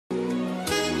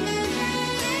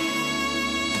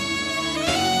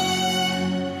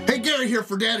Jerry here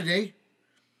for Dad today.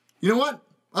 You know what?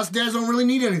 Us dads don't really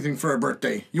need anything for our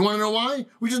birthday. You want to know why?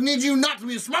 We just need you not to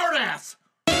be a smartass.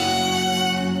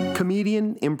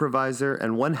 Comedian, improviser,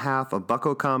 and one half of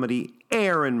Bucko Comedy,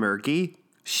 Aaron MERKE,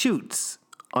 shoots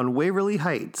on Waverley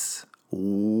Heights,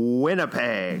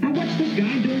 Winnipeg. Now what's this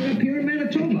guy doing up here in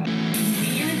Manitoba?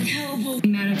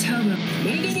 Manitoba.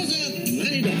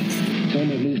 Tell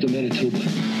him I moved to Manitoba.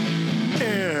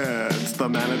 It's the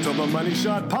Manitoba Money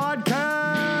Shot Podcast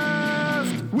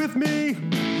with me,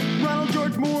 Ronald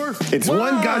George Moore. It's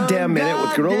one goddamn minute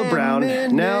with Granola Brown.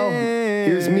 Now,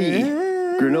 here's me,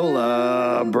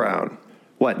 Granola Brown.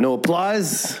 What, no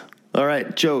applause? All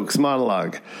right, jokes,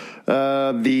 monologue.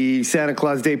 The Santa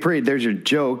Claus Day Parade, there's your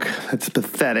joke. That's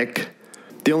pathetic.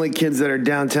 The only kids that are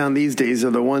downtown these days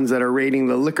are the ones that are raiding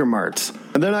the liquor marts.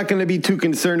 And they're not going to be too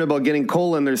concerned about getting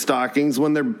coal in their stockings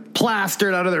when they're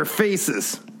plastered out of their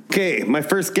faces. Okay, my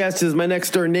first guest is my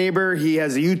next door neighbor. He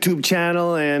has a YouTube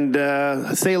channel, and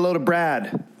say hello to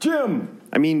Brad. Jim.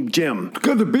 Jim.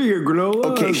 Good to be here,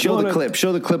 Granola. Okay, show the clip.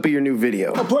 Show the clip of your new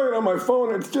video. I'll play it on my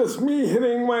phone. It's just me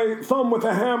hitting my thumb with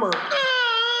a hammer.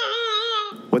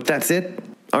 What, that's it?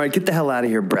 All right, get the hell out of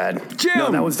here, Brad. Jim! No,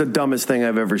 that was the dumbest thing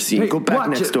I've ever seen. Hey, go back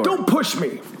watch next it. door. Don't push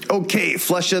me. Okay,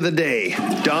 flush of the day.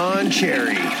 Don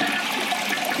Cherry.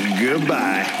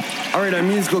 Goodbye. All right, our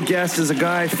musical guest is a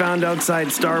guy found outside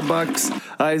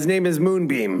Starbucks. His name is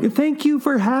Moonbeam. Thank you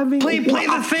for having Play the thing.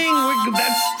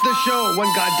 That's the show.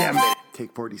 One goddamn minute.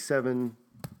 Take 47.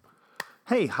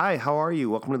 Hey, hi, how are you?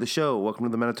 Welcome to the show. Welcome to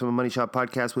the Manitoba Money Shot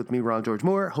Podcast with me, Ron George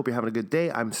Moore. Hope you're having a good day.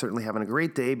 I'm certainly having a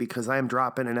great day because I am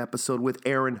dropping an episode with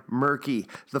Aaron MERKE,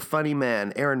 the funny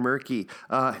man, Aaron MERKE.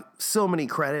 So many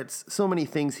credits, so many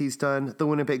things he's done. The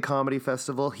Winnipeg Comedy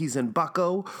Festival. He's in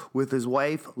Bucko with his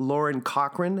wife, Lauren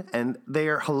Cochran, and they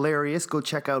are hilarious. Go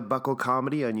check out Bucko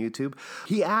Comedy on YouTube.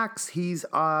 He acts. He's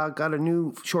got a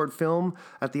new short film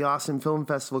at the Austin Film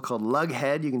Festival called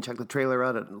Lughead. You can check the trailer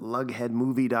out at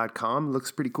lugheadmovie.com. Looks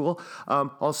pretty cool.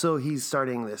 Also, he's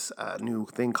starting this new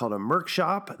thing called a MERKE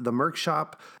Shop. The MERKE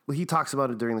Shop, well, he talks about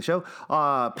it during the show.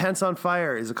 Pants on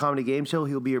Fire is a comedy game show.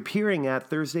 He'll be appearing at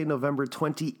Thursday, November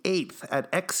 28th at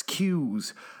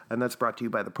XQ's. And that's brought to you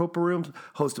by the Proper Room,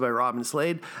 hosted by Robin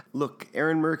Slade. Look,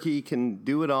 Aaron MERKE can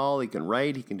do it all. He can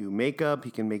write, he can do makeup,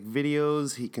 he can make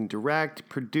videos, he can direct,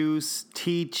 produce,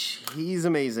 teach. He's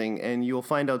amazing, and you'll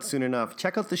find out soon enough.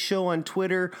 Check out the show on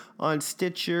Twitter, on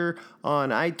Stitcher, on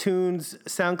iTunes,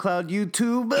 SoundCloud,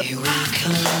 YouTube. Here we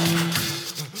come.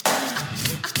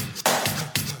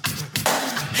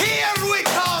 Here we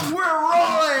come. We're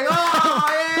rolling. Oh,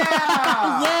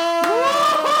 yeah. Yeah.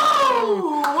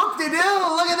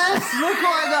 Look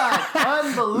what I got.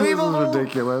 Unbelievable. This is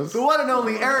ridiculous. The one and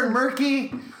only Aaron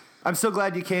MERKE. I'm so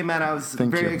glad you came, man. I was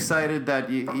very excited that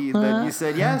you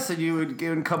said yes and you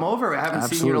would come over. I haven't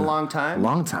seen you in a long time.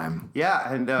 Long time.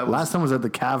 Yeah. And last time was at the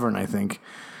Cavern, I think.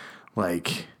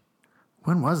 Like,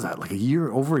 when was that? Like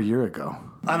over a year ago.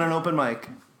 On an open mic.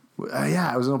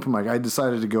 Yeah, it was an open mic. I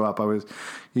decided to go up. I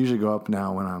usually go up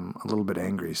now when I'm a little bit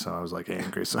angry, so I was like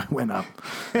angry, so I went up.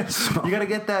 So. You got to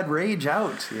get that rage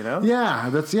out, you know?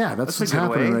 Yeah, that's what's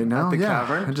happening right now. At the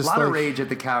Cavern. A lot of rage at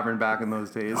the Cavern back in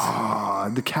those days. Oh,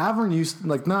 the Cavern used,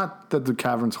 not that the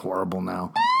Cavern's horrible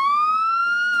now.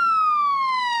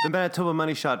 The Manitoba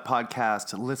Money Shot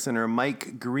Podcast listener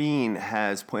Mike Green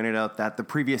has pointed out that the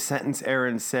previous sentence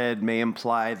Aaron said may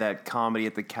imply that comedy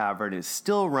at the Cavern is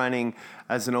still running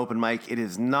as an open mic. It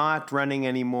is not running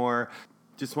anymore.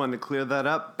 Just wanted to clear that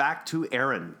up. Back to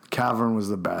Aaron. Cavern was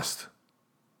the best.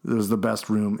 It was the best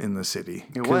room in the city.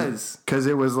 It was. Because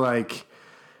it was like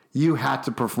you had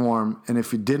to perform, and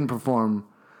if you didn't perform,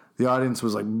 the audience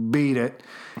was like, beat it.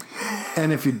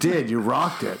 And if you did, you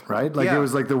rocked it, right? Like, It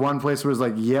was like the one place where it was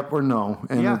like, yep or no.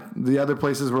 And the other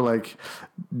places were like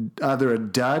either a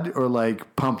dud or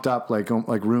like pumped up, like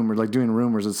Rumors, like doing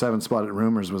Rumors at 7 Spot at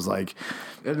Rumors was like...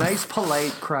 A nice,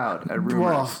 polite crowd at Rumors.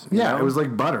 Well, yeah, it was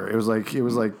like butter. It was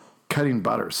like cutting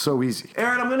butter. So easy.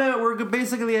 Aaron, we're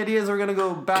basically the idea is we're going to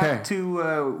go back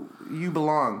to You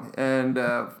Belong. And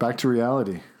back to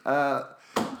reality. Where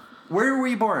were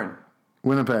you born?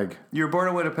 Winnipeg. You were born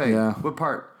in Winnipeg? Yeah. What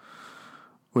part?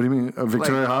 What do you mean?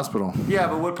 Victoria Hospital. Yeah,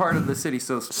 but what part of the city?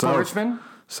 So Richmond?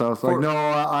 South.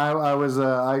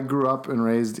 I grew up and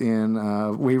raised in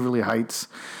Waverley Heights,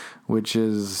 which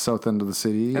is south end of the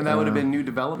city. And that would have been new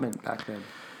development back then.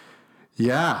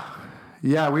 Yeah.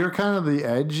 Yeah, we were kind of the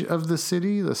edge of the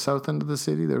city, the south end of the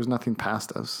city. There was nothing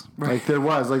past us. Right. Like, there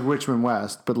was, like, Richmond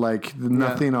West, but, like,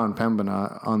 nothing on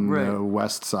Pembina on the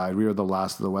west side. We were the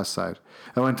last of the west side.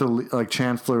 I went to, like,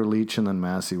 Chancellor, Leach, and then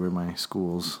Massey were my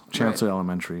schools. Chancellor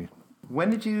Elementary. When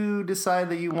did you decide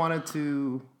that you wanted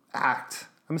to act?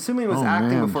 I'm assuming it was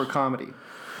acting before comedy.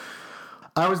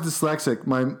 I was dyslexic.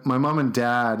 My mom and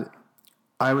dad,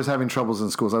 I was having troubles in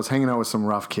schools. I was hanging out with some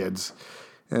rough kids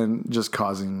and just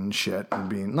causing shit and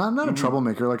being not a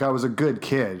troublemaker. Like, I was a good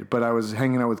kid, but I was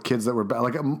hanging out with kids that were bad.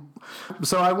 Like,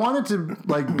 so I wanted to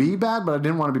like be bad, but I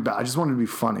didn't want to be bad. I just wanted to be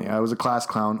funny. I was a class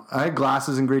clown. I had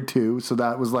glasses in grade 2, so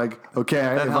that was like,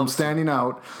 okay, if I'm standing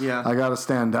out, I got to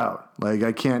stand out. Like,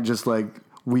 I can't just like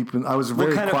weep. I was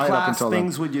very quiet up until then. What kind of class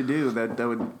things would you do that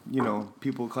would,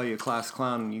 people call you a class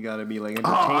clown and you got to be like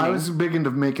entertaining? Oh, I was big into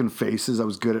making faces. I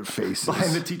was good at faces.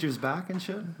 Behind the teacher's back and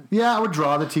shit? Yeah, I would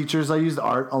draw the teachers. I used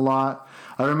art a lot.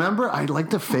 I remember I'd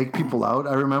like to fake people out.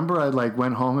 I remember I like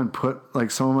went home and put like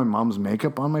some of my mom's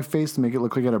makeup on my face to make it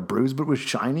look like I had a bruise, but it was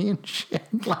shiny and shit.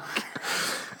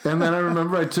 And then I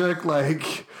remember I took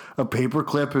like a paper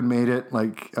clip and made it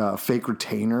like a fake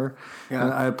retainer. Yeah.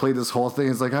 And I played this whole thing.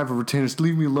 It's like, I have a retainer, just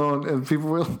leave me alone. And people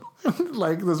were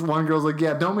like, this one girl's like,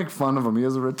 yeah, don't make fun of him. He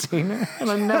has a retainer. And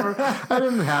I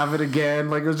didn't have it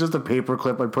again. Like, it was just a paper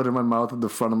clip I put in my mouth at the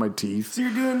front of my teeth. So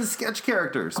you're doing the sketch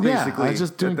characters, basically. Yeah, I was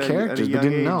just doing characters, but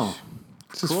didn't know.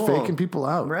 It's just faking people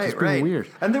out. Right, just being weird.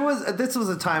 And this was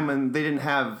a time when they didn't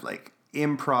have like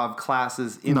improv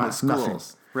classes in the schools.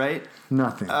 Nothing. Right?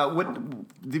 Nothing. What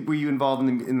were you involved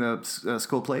in the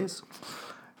school plays?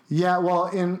 Yeah, well,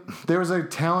 there was a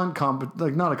talent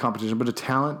not a competition, but a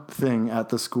talent thing at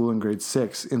the school in grade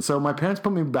 6, and so my parents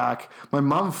put me back. My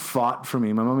mom fought for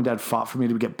me. My mom and dad fought for me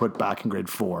to get put back in grade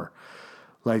 4.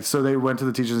 Like, so they went to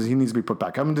the teachers and he needs to be put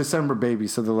back. I'm a December baby.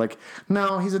 So they're like,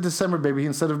 no, he's a December baby.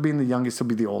 Instead of being the youngest, he'll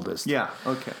be the oldest. Yeah.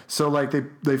 Okay. So like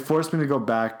they forced me to go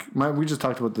back. We just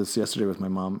talked about this yesterday with my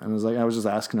mom, and I was just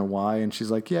asking her why. And she's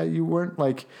like, yeah, you weren't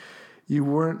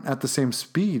at the same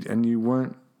speed and you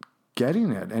weren't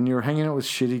getting it and you were hanging out with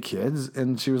shitty kids.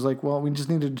 And she was like, well, we just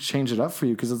needed to change it up for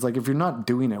you. Cause it's like, if you're not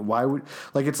doing it, why would,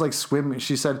 like, it's like swimming.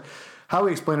 She said, how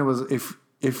we explained it was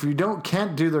if you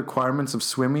can't do the requirements of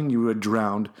swimming, you would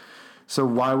drown. So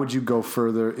why would you go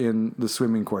further in the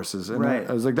swimming courses? And right.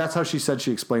 I was like, that's how she said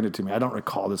she explained it to me. I don't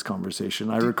recall this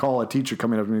conversation. I recall a teacher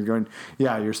coming up to me going,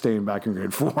 yeah, you're staying back in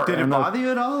grade 4. Did it bother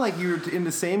you at all? Like, you were in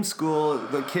the same school,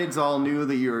 the kids all knew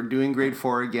that you were doing grade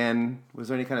 4 again. Was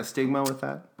there any kind of stigma with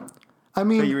that? I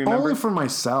mean, only for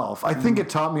myself. I think it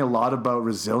taught me a lot about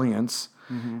resilience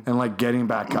and like getting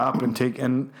back up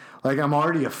and like, I'm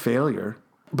already a failure.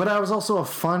 But I was also a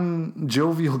fun,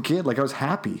 jovial kid. Like, I was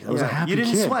happy. I was a happy kid. You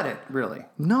didn't sweat it, really?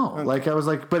 No. Okay. Like, I was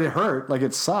like, but it hurt. Like,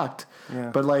 it sucked.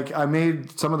 Yeah. But, like, I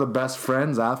made some of the best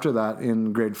friends after that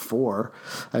in grade 4.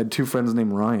 I had 2 friends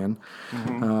named Ryan.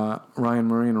 Ryan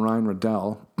Murray and Ryan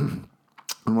Riddell. And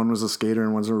one was a skater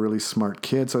and one's a really smart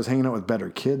kid. So I was hanging out with better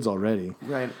kids already.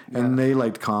 Right. And they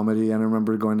liked comedy. And I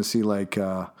remember going to see, like,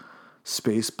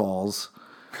 Spaceballs.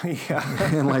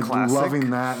 Yeah. And, like,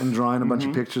 loving that and drawing a bunch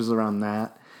of pictures around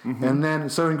that. And then,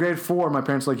 so in grade 4, my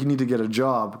parents were like, you need to get a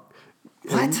job.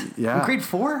 What? Yeah. In grade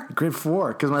 4? Grade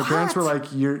 4. Because my parents were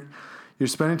like, you're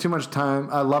spending too much time.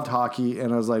 I loved hockey.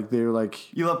 And I was like, they were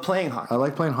like. You love playing hockey? I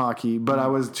like playing hockey. But I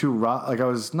was too rough. Like, I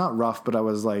was not rough, but I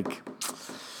was like.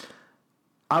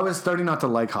 I was starting not to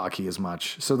like hockey as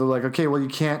much. So they're like, okay, well, you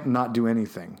can't not do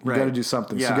anything. You got to do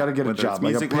something. Yeah. So you got to get a job.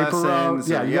 Like a paper route.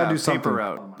 Yeah, you got to do something. Paper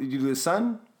route. Did you do the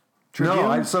Sun? Tribune? No,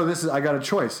 I got a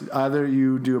choice. Either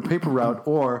you do a paper route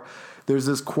or there's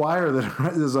this choir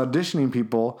that is auditioning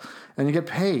people and you get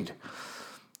paid.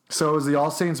 So it was the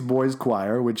All Saints Boys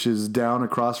Choir, which is down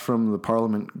across from the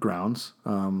Parliament grounds,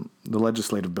 the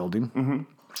legislative building.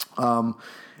 And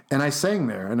I sang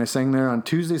there, on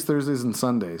Tuesdays, Thursdays, and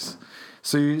Sundays.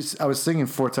 So I was singing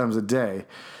 4 times a day.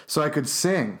 So I could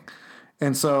sing.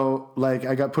 And so like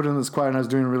I got put in this choir and I was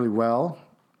doing really well.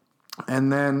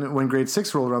 And then when grade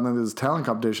 6 rolled around, there was this talent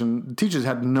competition. The teachers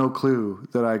had no clue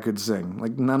that I could sing.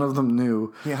 Like, none of them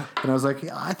knew. Yeah. And I was like,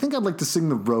 I think I'd like to sing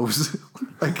The Rose.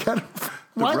 Like,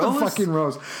 why the fucking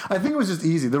Rose? I think it was just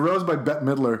easy. The Rose by Bette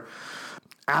Midler.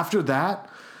 After that,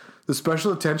 the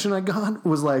special attention I got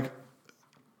was like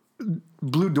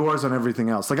blew doors on everything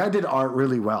else. Like, I did art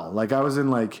really well. Like,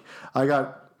 I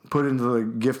got put into the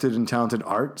gifted and talented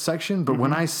art section. But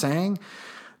when I sang,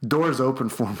 doors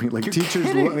opened for me. Like,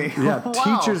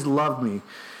 teachers loved me.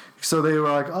 So they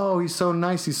were like, oh, he's so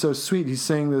nice, he's so sweet, he's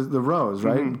saying the Rose,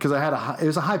 right? Because it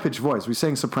was a high-pitched voice. We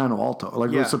sang soprano alto.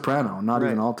 Like, it was soprano, not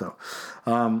even alto.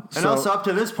 And also up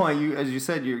to this point, you, as you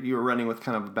said, you were running with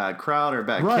kind of a bad crowd or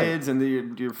bad kids, and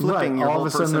you're flipping your whole personality. All of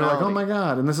a sudden, they're like, oh my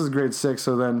God. And this is grade 6,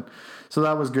 so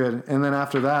that was good. And then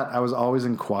after that, I was always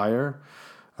in choir.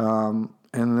 And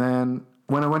then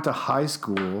when I went to high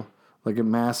school, like at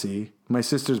Massey, my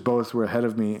sisters both were ahead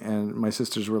of me, and my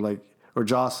sisters were like, or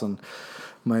Jocelyn,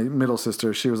 my middle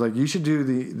sister, she was like, you should do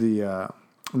the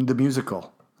the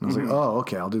musical. And I was like, oh,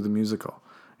 okay, I'll do the musical.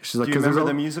 She's like, do you remember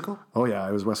the musical? Oh, yeah,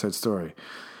 it was West Side Story.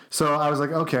 So I was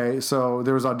like, okay, so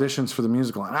there was auditions for the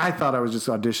musical. And I thought I was just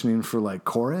auditioning for, like,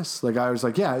 chorus. Like, I was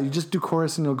like, yeah, you just do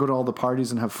chorus and you'll go to all the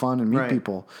parties and have fun and meet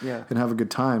people and have a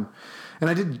good time. And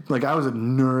I did, like, I was a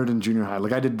nerd in junior high.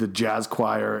 Like, I did the jazz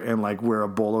choir and, like, wear a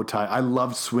bolo tie. I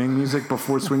loved swing music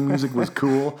before swing music was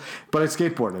cool, but I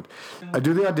skateboarded. I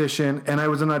do the audition, and I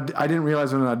didn't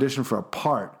realize I was an audition for a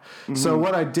part. Mm-hmm. So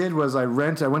what I did was I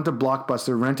went to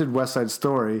Blockbuster, rented West Side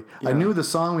Story. Yeah. I knew the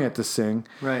song we had to sing.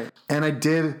 Right. And I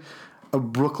did a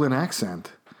Brooklyn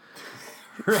accent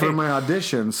for my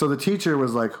audition. So the teacher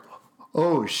was like,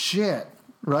 oh, shit.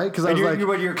 Right, because I was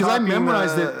because I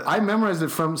memorized it. I memorized it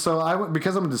from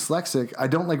because I'm dyslexic. I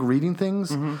don't like reading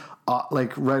things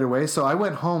like right away. So I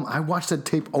went home. I watched that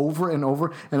tape over and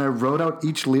over, and I wrote out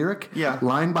each lyric,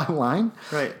 line by line.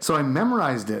 Right. So I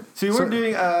memorized it. So you weren't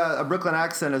doing a Brooklyn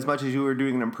accent as much as you were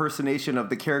doing an impersonation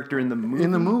of the character in the movie.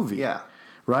 In the movie, yeah.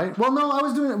 Right. Well, no, I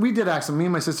was doing. We did accent. Me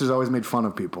and my sisters always made fun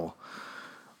of people.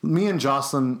 Me and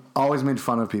Jocelyn always made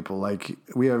fun of people. Like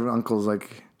we have uncles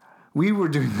like. We were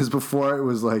doing this before it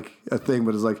was like a thing,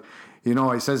 but it's like, he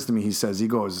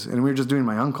goes, and we were just doing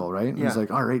my uncle, right? And he's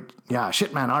like, all right, yeah,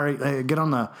 shit, man, all right, hey, get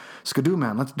on the skidoo,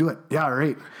 man, let's do it. Yeah, all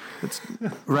right.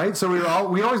 Right? So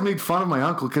we always made fun of my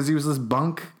uncle because he was this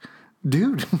bunk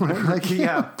dude, right? Like,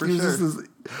 for he was just this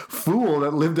fool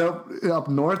that lived up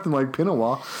north in like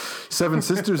Pinawa, Seven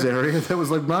Sisters area that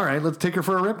was like, all right, let's take her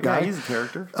for a rip, guy. Yeah, he's a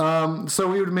character. So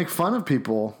we would make fun of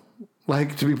people.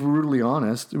 Like, to be brutally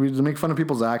honest, we'd make fun of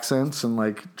people's accents and,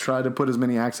 like, try to put as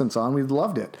many accents on. We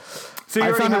loved it. So you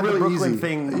already had the Brooklyn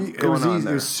thing going on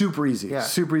there. It was super easy. Yeah.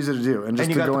 Super easy to do. And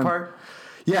you got the part?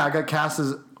 Yeah, I got cast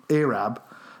as Arab.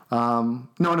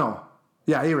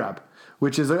 Yeah, Arab,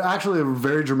 which is actually a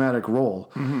very dramatic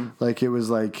role. Mm-hmm. Like, it was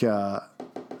like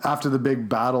after the big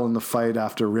battle and the fight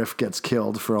after Riff gets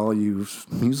killed, for all you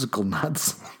musical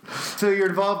nuts. So you're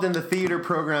involved in the theater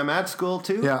program at school,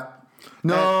 too? Yeah.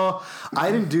 No,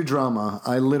 I didn't do drama.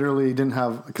 I literally didn't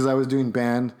have, because I was doing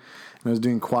band and I was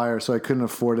doing choir, so I couldn't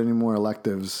afford any more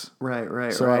electives.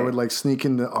 Right. So I would like sneak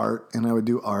into art, and I would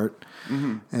do art,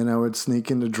 and I would sneak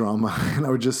into drama, and I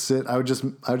would just sit. I would just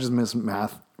miss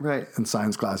math and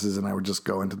science classes, and I would just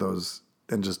go into those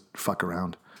and just fuck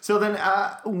around. So then,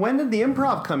 when did the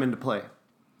improv come into play?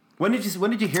 When did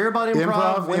you hear about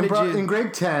improv? In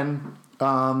grade 10,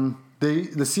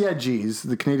 the CIGs,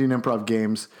 the Canadian Improv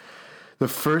Games. The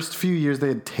first few years, they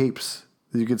had tapes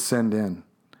that you could send in.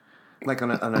 Like an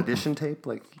audition tape?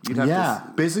 Like you'd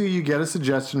have basically you get a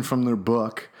suggestion from their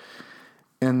book,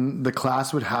 and the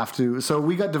class would have to... So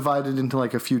we got divided into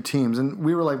like a few teams, and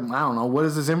we were like, I don't know, what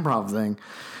is this improv thing?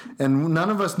 And none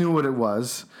of us knew what it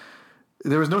was.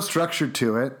 There was no structure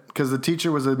to it, because the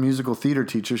teacher was a musical theater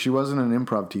teacher. She wasn't an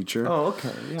improv teacher. Oh,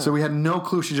 okay. Yeah. So we had no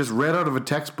clue. She just read out of a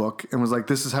textbook and was like,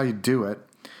 this is how you do it.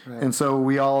 Right. And so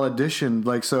we all auditioned,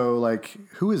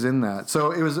 who is in that?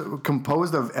 So it was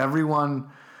composed of everyone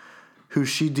who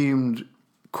she deemed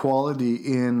quality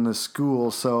in the school.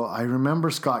 So I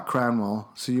remember Scott Cranwell.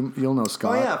 So you'll know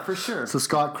Scott. Oh, yeah, for sure. So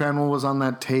Scott Cranwell was on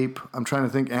that tape. I'm trying to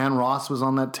think. Ann Ross was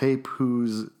on that tape,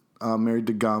 who's married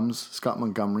to Gums, Scott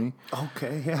Montgomery.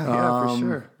 Okay, yeah, for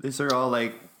sure. These are all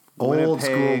like old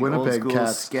school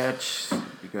cats. Sketch.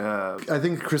 I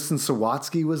think Kristen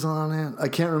Sawatsky was on it. I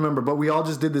can't remember, but we all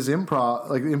just did this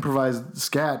improvised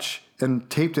sketch and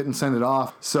taped it and sent it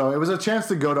off. So it was a chance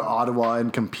to go to Ottawa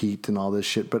and compete and all this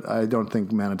shit, but I don't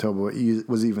think Manitoba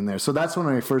was even there. So that's when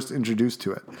I first introduced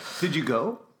to it. Did you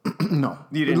go? No.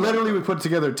 You didn't? Literally, we put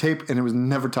together a tape and it was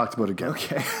never talked about again.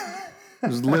 Okay. It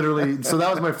was literally, so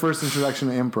that was my first introduction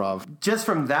to improv. Just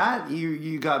from that,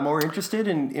 you got more interested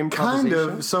in improvisation?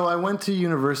 Kind of. So I went to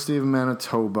University of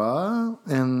Manitoba,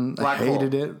 and I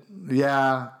hated it.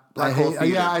 Yeah.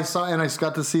 I saw, and I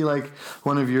got to see like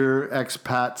one of your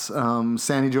expats,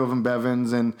 Sandy Jovan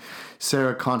Bevins and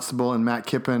Sarah Constable and Matt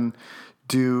Kippen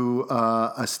do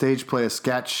a stage play, a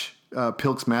sketch,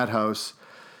 Pilk's Madhouse.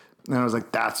 And I was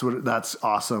like, that's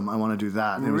awesome. I want to do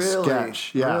that. And it was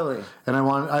sketch. Yeah. Really? And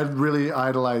I really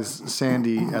idolized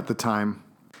Sandy at the time.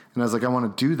 And I was like, I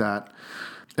want to do that.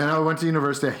 And I went to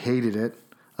university. I hated it.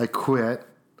 I quit.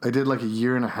 I did like a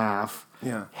year and a half.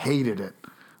 Yeah. Hated it.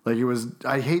 Like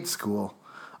I hate school.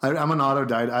 I'm an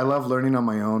autodidact. I love learning on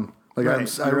my own. Like I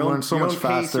learn so much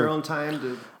faster. Your own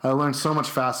time. I learn so much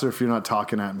faster if you're not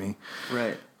talking at me.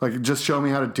 Right. Like, just show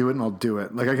me how to do it and I'll do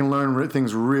it. Like, I can learn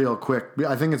things real quick.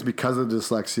 I think it's because of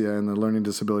dyslexia and the learning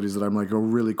disabilities that I'm like a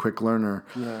really quick learner.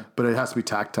 Yeah. But it has to be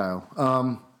tactile.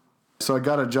 So I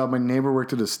got a job. My neighbor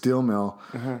worked at a steel mill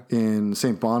in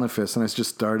St. Boniface, and I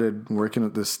just started working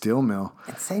at this steel mill.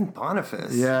 At St.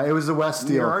 Boniface? Yeah, it was the West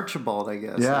Steel. Near Archibald, I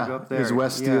guess. Yeah, I go up there. it was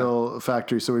West Steel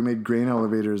factory, so we made grain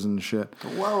elevators and shit.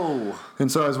 Whoa.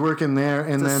 And so I was working there,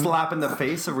 and it's then... a slap in the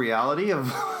face of reality of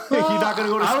you're not going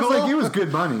to go to school? I was like, it was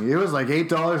good money. It was like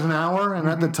 $8 an hour, and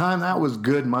at the time, that was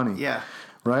good money. Yeah.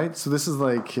 Right? So this is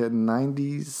like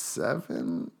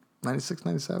 97... 96,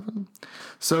 97.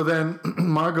 So then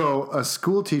Margot, a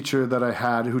school teacher that I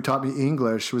had who taught me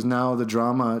English, was now the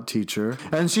drama teacher.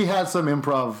 And she had some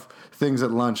improv things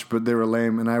at lunch, but they were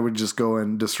lame, and I would just go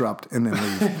and disrupt and then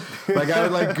leave. Like I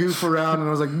would like goof around, and I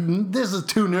was like, this is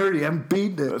too nerdy. I'm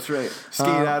beating it. That's right. Skate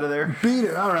out of there. Beat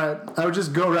it. All right. I would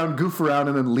just go around, goof around,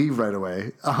 and then leave right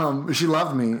away. She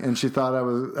loved me, and she thought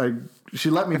she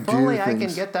let me do things. If only I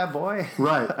can get that boy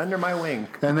under my wing.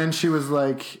 And then she was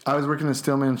like, I was working at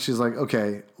Stillman, and she's like,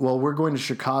 okay, well, we're going to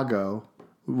Chicago.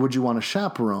 Would you want a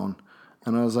chaperone?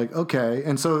 And I was like, okay.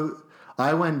 And so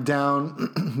I went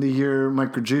down the year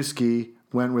Mike Krajewski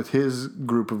went with his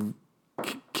group of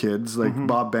kids, like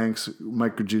Bob Banks,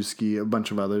 Mike Krajewski, a bunch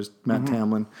of others, Matt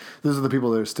Tamlin. Those are the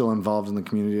people that are still involved in the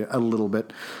community a little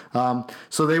bit.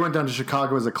 So they went down to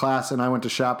Chicago as a class, and I went to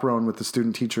chaperone with the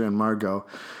student teacher and Margot.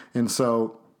 And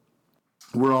so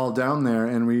we're all down there,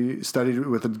 and we studied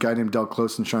with a guy named Del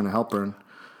Close and Shauna Halpern.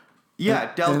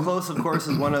 Yeah, Del Close, of course,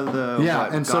 is one of the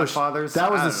Godfathers. So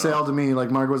that was the sale to me. Like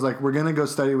Margot was like, we're going to go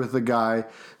study with the guy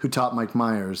who taught Mike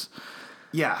Myers.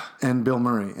 Yeah. And Bill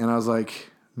Murray. And I was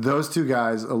like, those two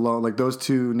guys alone, like those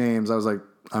two names, I was like,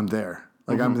 I'm there.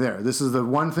 Like, I'm there. This is the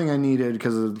one thing I needed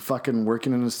because of fucking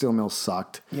working in a steel mill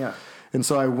sucked. Yeah. And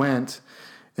so I went,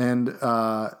 and...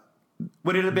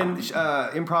 would it have been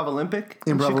Improv Olympic?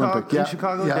 Improv Olympic, yeah. In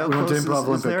Chicago? Yeah, Del we went to Close Improv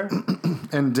Olympic. there?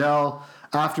 And Del,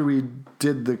 after we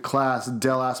did the class,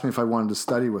 Del asked me if I wanted to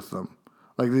study with them.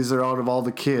 Like, these are out of all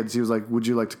the kids. He was like, would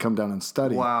you like to come down and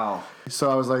study? Wow.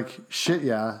 So I was like, shit,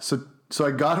 yeah. So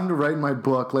I got him to write in my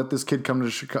book, let this kid come to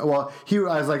Chicago. Well,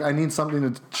 I was like, I need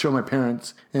something to show my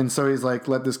parents. And so he's like,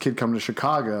 let this kid come to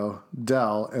Chicago,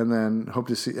 Del, and then hope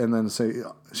to see, and then say,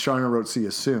 Sharna wrote, see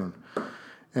you soon.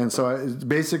 And so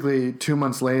basically 2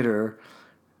 months later,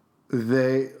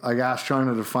 I asked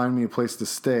Sharna to find me a place to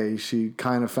stay. She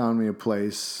kind of found me a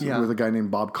place with a guy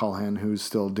named Bob Callahan, who's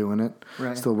still doing it,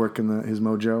 still working his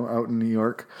mojo out in New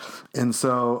York. And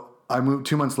so I moved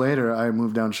 2 months later. I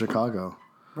moved down to Chicago.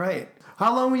 Right.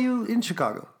 How long were you in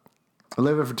Chicago? I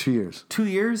lived there for 2 years. 2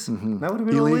 years? Mm-hmm. That would have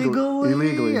been illegal.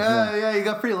 Illegally. Yeah, you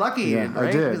got pretty lucky. Yeah, right?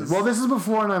 I did. Well, this is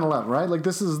before 9/11, right? Like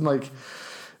this is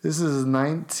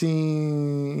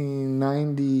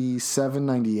 1997,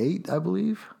 98, I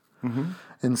believe. Mm-hmm.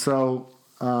 And so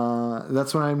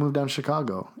that's when I moved down to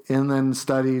Chicago and then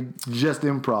studied just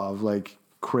improv like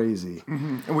crazy.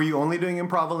 Mm-hmm. And were you only doing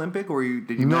Improv Olympic, or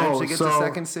did you manage to get to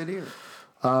Second City?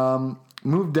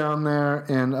 Moved down there,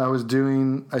 and I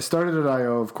started at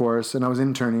IO, of course, and I was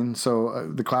interning, so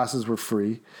the classes were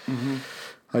free. Mm-hmm.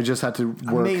 I just had to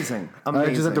work. Amazing.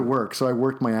 I just had to work, so I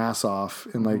worked my ass off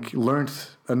and learned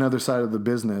another side of the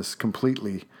business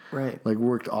completely. Right. Like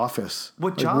worked office.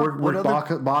 What job? Worked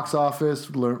box office,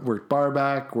 worked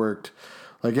barback, worked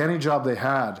like any job they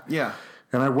had. Yeah.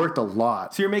 And I worked a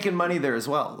lot. So you're making money there as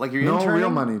well? Like you're interning? No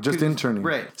real money, just interning.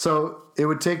 Right. So it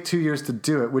would take 2 years to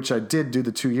do it, which I did do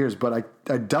the 2 years, but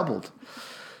I doubled.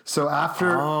 So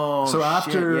after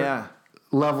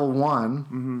level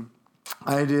one,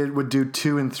 I would do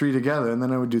 2 and 3 together, and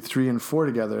then I would do 3 and 4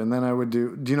 together, and then I would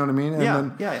do you know what I mean?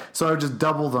 And yeah. So I would just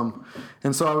double them.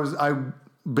 And so I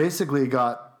basically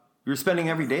got... You were spending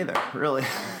every day there, really.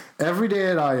 Every day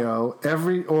at IO,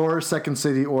 or Second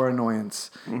City or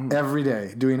Annoyance, every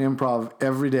day, doing improv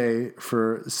every day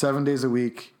for 7 days a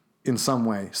week in some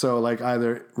way. So like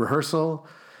either rehearsal,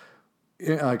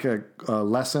 like a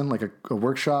lesson, like a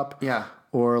workshop,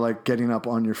 or like getting up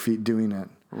on your feet doing it.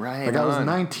 Right. Like I was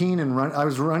 19 and I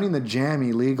was running the jam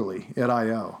illegally at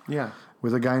IO. Yeah.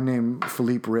 With a guy named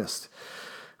Philippe Rist,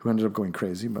 who ended up going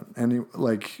crazy,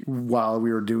 while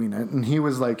we were doing it, and he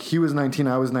was 19,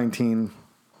 I was 19.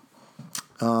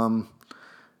 And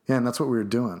that's what we were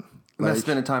doing. And that's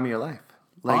been a time of your life.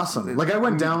 Awesome. Like I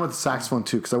went down with the saxophone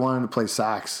too because I wanted to play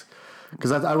sax.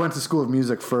 Because I went to School of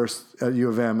Music first at U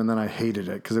of M, and then I hated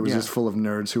it because it was just full of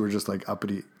nerds who were just like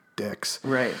uppity dicks.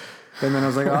 Right. And then I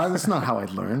was like, that's not how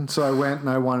I'd learn. So I went and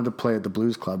I wanted to play at the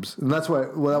blues clubs, and that's why.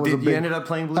 Well, that was you ended up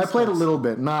playing blues clubs? I played a little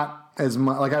bit, not as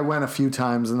much. Like I went a few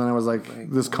times, and then I was like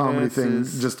this comedy thing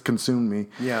just consumed me.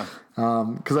 Yeah.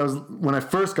 Because when I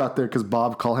first got there, because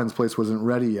Bob Callahan's place wasn't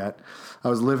ready yet, I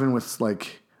was living with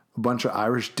like a bunch of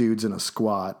Irish dudes in a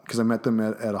squat because I met them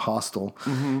at a hostel.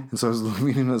 And so I was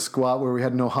living in a squat where we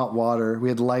had no hot water. We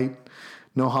had light,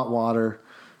 no hot water.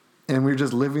 And we were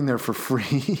just living there for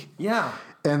free. Yeah.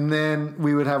 And then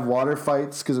we would have water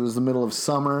fights because it was the middle of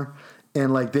summer.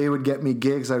 And like they would get me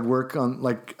gigs. I'd work on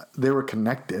like they were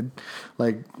connected,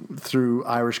 like through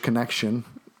Irish Connection.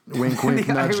 Wink, wink,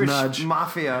 The nudge, Irish nudge.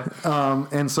 mafia.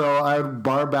 And so I would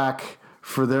bar back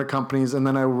for their companies, and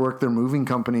then I would work their moving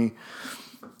company.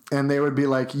 And they would be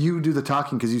like, "You do the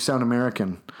talking because you sound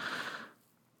American."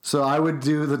 So I would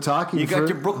do the talking. You got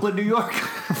your Brooklyn, New York,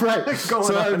 right?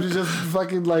 So I would just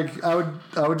fucking like I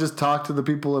would just talk to the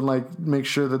people and like make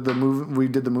sure that we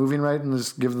did the moving right, and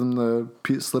just give them the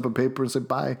slip of paper and say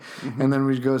bye, and then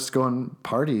we'd go and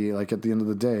party like at the end of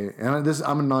the day. And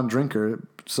I'm a non-drinker,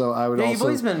 so I would. Yeah, also, you've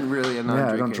always been really a non-drinker.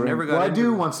 Yeah, I don't drink. Never got I into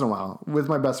do once in a while with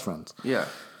my best friends. Yeah,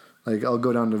 like I'll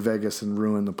go down to Vegas and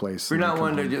ruin the place. You're not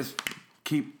one to just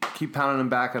keep pounding them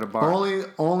back at a bar.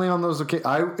 Only on those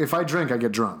occasions. If I drink, I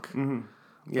get drunk.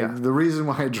 Yeah. Like, the reason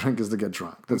why I drink is to get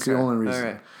drunk. That's the only reason.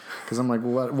 All right. Because I'm like,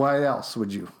 what? Why else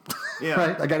would you? Yeah.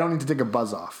 Right? Like I don't need to take a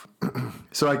buzz off.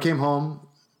 So I came home,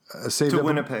 saved To up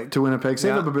Winnipeg,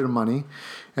 saved up a bit of money,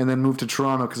 and then moved to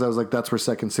Toronto because I was like, that's where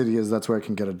Second City is. That's where I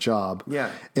can get a job. Yeah.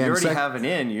 You And already have an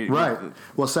in. Right.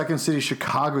 Well, Second City,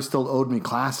 Chicago still owed me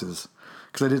classes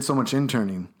because I did so much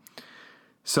interning.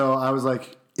 So I was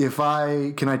like,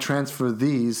 can I transfer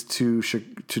these to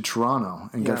Toronto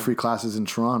and get free classes in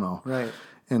Toronto? Right.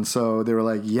 And so they were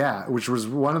like, yeah, which was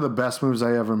one of the best moves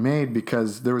I ever made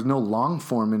because there was no long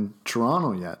form in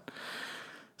Toronto yet.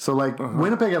 So like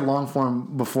Winnipeg had long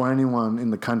form before anyone in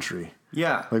the country.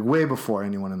 Yeah. Like way before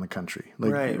anyone in the country.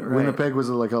 Like Right. Winnipeg was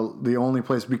like the only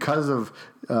place because of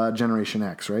Generation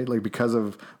X, right? Like because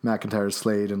of McIntyre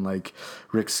Slade and like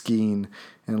Rick Skeen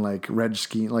and like Reg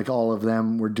Skeen, like all of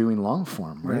them were doing long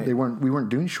form, right? We weren't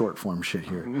doing short form shit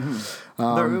here.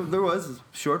 There was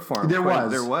short form. There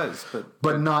was,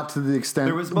 but not to the extent.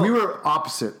 There was both. We were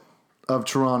opposite of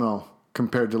Toronto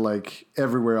compared to like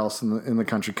everywhere else in the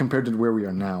country compared to where we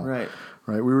are now. Right.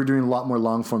 Right. We were doing a lot more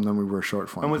long form than we were short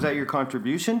form. And was that your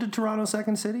contribution to Toronto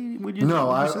Second City?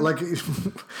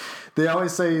 They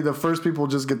always say the first people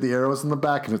just get the arrows in the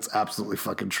back, and it's absolutely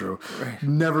fucking true. Right.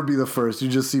 Never be the first. You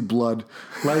just see blood.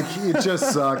 Like it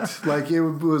just sucked. Like it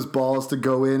was balls to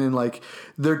go in and like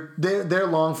their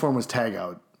long form was tag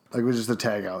out. Like it was just a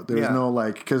tag out. There was no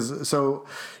like because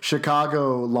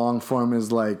Chicago long form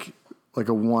is like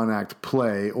a one-act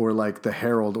play or like the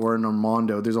Herald or an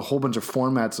Armando. There's a whole bunch of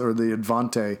formats or the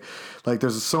Advante. Like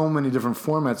there's so many different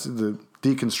formats, the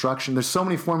deconstruction. There's so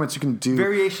many formats you can do.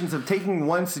 Variations of taking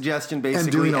one suggestion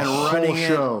basically and running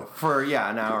show. It for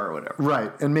an hour or whatever.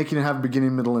 Right. And making it have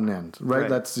beginning, middle, and end. Right?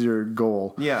 That's your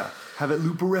goal. Yeah. Have it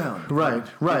loop around. Right.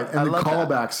 And the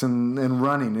callbacks and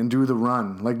running and do the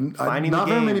run. Like not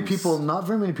very many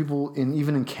people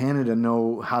even in Canada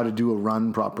know how to do a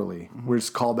run properly. Where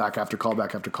it's callback after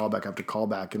callback after callback after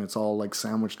callback and it's all like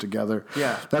sandwiched together.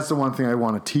 Yeah. That's the one thing I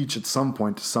want to teach at some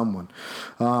point to someone.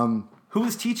 Who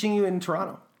was teaching you in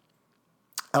Toronto?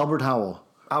 Albert Howell.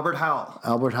 Albert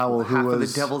Howell, who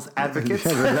was the Devil's Advocates.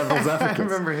 Yeah, the Devil's Advocates. I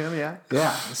remember him. Yeah.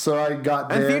 Yeah. So I got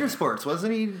there. And theater sports,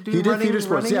 wasn't he? He did theater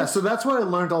sports. Yeah. So that's where I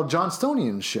learned all John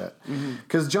Stonian shit.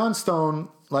 Because John Stone,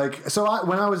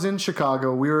 when I was in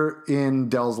Chicago, we were in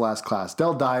Dell's last class.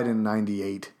 Dell died in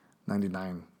 98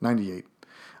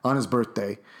 on his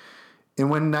birthday. And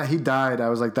when he died, I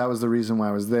was like, that was the reason why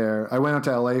I was there. I went out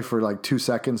to LA for like 2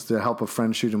 seconds to help a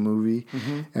friend shoot a movie.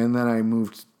 And then I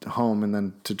moved home and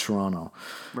then to Toronto.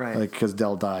 Right. Like, because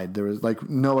Dell died. There was like,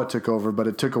 Noah took over, but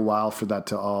it took a while for that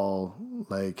to all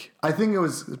like, I think it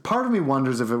was, part of me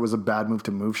wonders if it was a bad move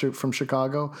to move from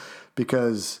Chicago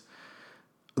because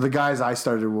the guys I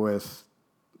started with,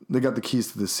 they got the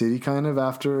keys to the city kind of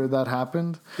after that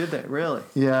happened. Did they? Really?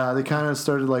 Yeah. They kind of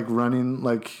started like running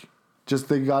like, just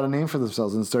they got a name for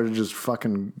themselves and started just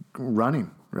fucking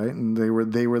running, right? And they were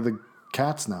the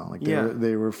cats now. Like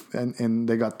they were and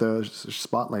they got the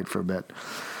spotlight for a bit.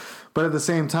 But at the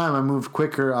same time, I moved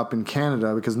quicker up in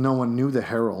Canada because no one knew the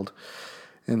Herald.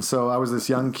 And so I was this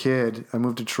young kid. I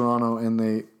moved to Toronto and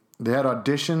they had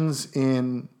auditions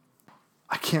in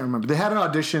I can't remember. They had an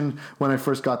audition when I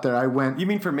first got there. I went. You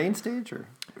mean for main stage or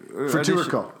for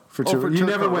Turco? For you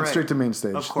never went straight to main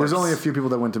stage. Of course. There's only a few people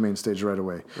that went to main stage right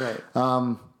away. Right.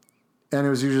 And it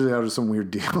was usually out of some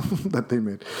weird deal that they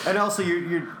made. And also,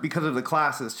 you're because of the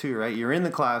classes too, right? You're in the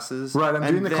classes. Right, I'm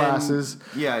doing the classes.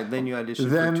 Yeah, then you audition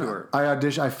for tour.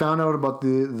 I found out about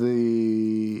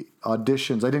the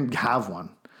auditions. I didn't have one.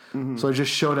 So I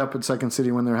just showed up at Second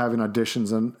City when they were having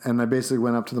auditions, and I basically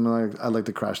went up to them and I'd like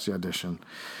to crash the audition.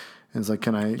 And it's like,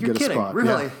 can I get a spot?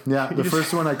 Really? Yeah. The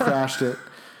first one I crashed it.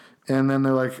 And then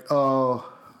they're like, oh,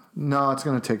 no, it's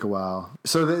going to take a while.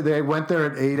 So they went there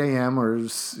at 8 a.m.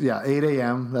 8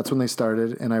 a.m. That's when they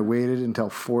started. And I waited until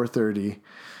 4:30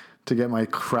 to get my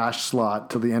crash slot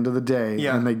till the end of the day.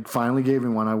 Yeah. And they finally gave me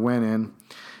one. I went in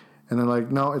and they're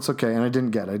like, no, it's okay. And I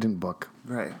didn't book.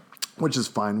 Right. Which is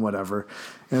fine, whatever.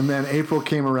 And then April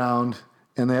came around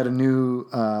and they had a new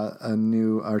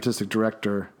artistic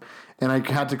director. And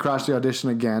I had to crash the audition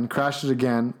again, crashed it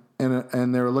again.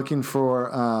 And they were looking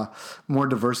for more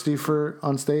diversity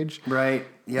on stage. Right.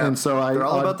 Yeah. And so they're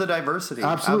all about the diversity.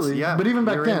 Absolutely. Yeah. But even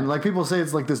back then, like people say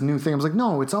it's like this new thing. I was like,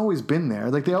 no, it's always been there.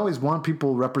 Like they always want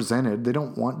people represented. They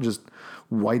don't want just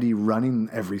whitey running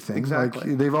everything. Exactly.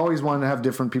 Like they've always wanted to have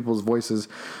different people's voices.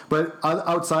 But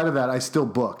outside of that, I still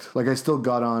booked. Like I still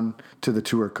got on to the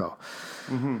tour co.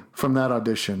 From that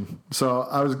audition. So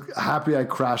I was happy I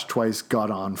crashed twice,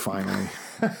 got on finally.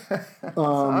 That's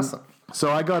awesome. So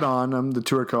I got on the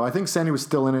tour co. I think Sandy was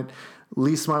still in it.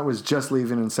 Lee Smart was just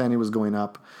leaving and Sandy was going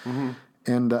up.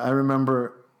 And I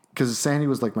remember, because Sandy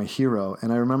was like my hero,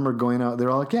 and I remember going out, they're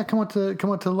all like, yeah, come out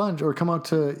to lunch or come out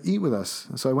to eat with us.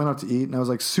 So I went out to eat and I was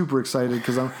like super excited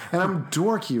because I'm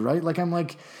dorky, right? Like I'm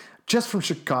like just from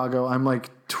Chicago. I'm like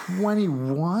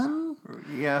 21.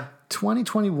 Yeah.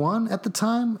 2021 at the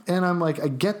time, and I'm like, I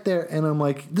get there and I'm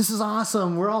like, this is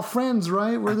awesome. We're all friends,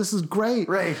 right? This is great,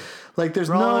 right? Like there's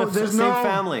no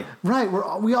family, right?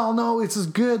 We all know this is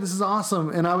good. This is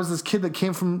awesome. And I was this kid that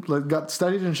came from got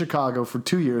studied in Chicago for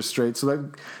 2 years straight, so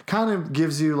that kind of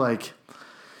gives you like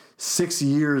 6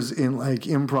 years in like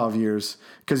improv years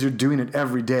because you're doing it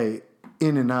every day.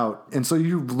 In and out. And so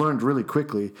you learned really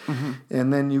quickly.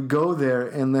 And then you go there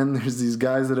and then there's these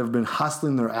guys that have been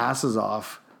hustling their asses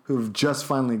off who've just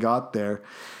finally got there.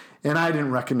 And I didn't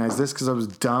recognize this because I was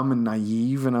dumb and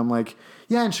naive. And I'm like,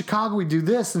 yeah, in Chicago we do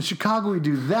this, in Chicago we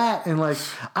do that. And like,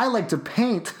 I like to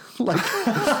paint. Like,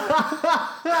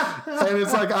 and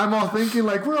it's like, I'm all thinking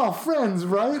like, we're all friends,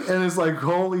 right? And it's like,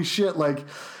 holy shit. Like,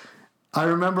 I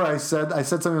remember I said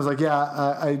something, I was like, yeah,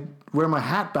 I wear my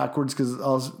hat backwards because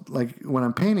I'll like when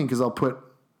I'm painting because I'll put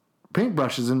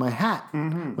paintbrushes in my hat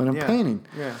when I'm painting.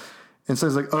 Yeah. And so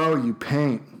it's like, oh, you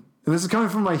paint. And this is coming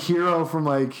from my hero from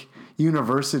like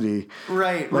university.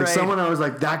 Right. Like someone I was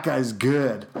like, that guy's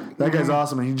good. That guy's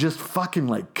awesome. And he just fucking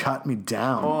like cut me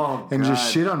down and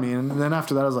just shit on me. And then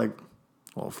after that I was like,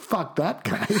 well, fuck that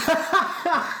guy.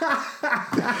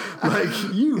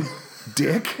 Like you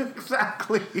dick.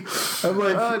 Exactly. I'm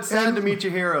like, oh, it's sad to meet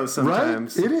your heroes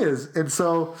sometimes. Right? It is. And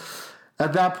so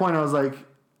at that point I was like,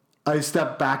 I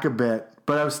stepped back a bit,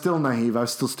 but I was still naive. I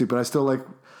was still stupid. I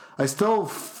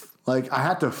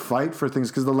had to fight for things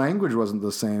because the language wasn't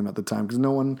the same at the time because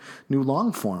no one knew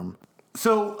long form.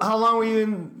 So how long were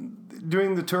you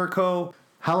doing the tour co?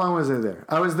 How long was I there?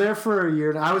 I was there for a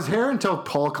year. I was here until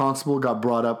Paul Constable got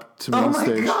brought up to main stage.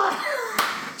 Oh my God!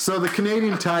 So the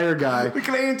Canadian Tire guy. The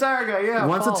Canadian Tire guy, yeah.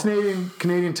 Once a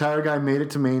Canadian Tire guy made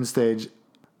it to main stage,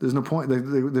 there's no point.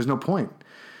 There's no point.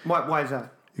 Why is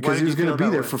that? Because he was going to be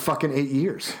there for fucking 8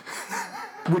 years.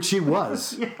 Which he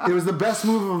was. Yeah. It was the best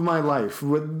move of my life, /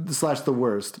 the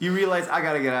worst. You realize, I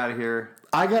got to get out of here.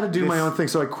 I got to do my own thing,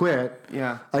 so I quit.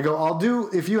 Yeah. I go,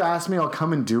 if you ask me, I'll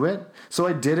come and do it. So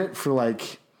I did it for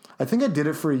I think I did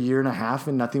it for a year and a half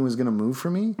and nothing was going to move for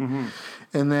me.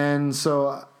 And then,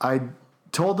 so I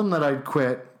told them that I'd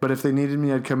quit, but if they needed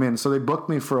me, I'd come in. So they booked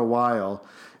me for a while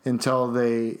until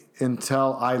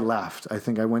I left. I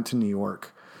think I went to New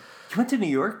York. You went to New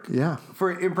York? Yeah.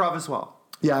 For improv as well?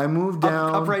 Yeah, I moved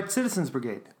down. Upright Citizens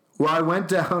Brigade. Well, I went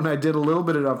down. I did a little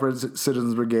bit at Upright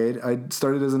Citizens Brigade. I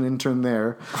started as an intern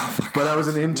there. But I was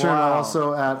an intern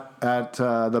also at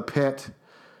the Pit.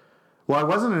 Well, I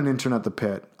wasn't an intern at the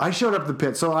Pit. I showed up at the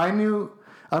Pit. So I knew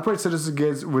Upright Citizens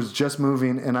Brigade was just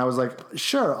moving, and I was like,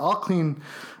 sure, I'll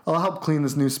help clean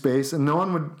this new space. And no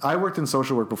one would. I worked in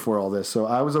social work before all this, so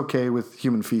I was okay with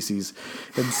human feces.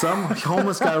 And some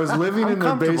homeless guy was living in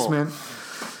their basement,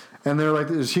 and they're like,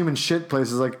 there's human shit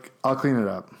places. Like, I'll clean it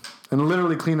up. And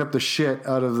literally clean up the shit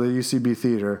out of the UCB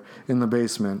theater in the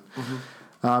basement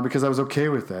because I was okay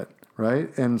with it.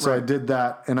 Right, and so I did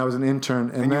that, and I was an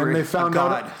intern, and then they found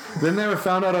out. Then they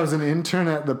found out I was an intern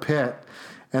at the Pit,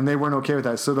 and they weren't okay with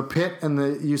that. So the Pit and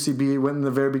the UCB went in the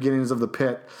very beginnings of the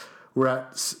Pit were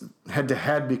at head to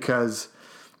head because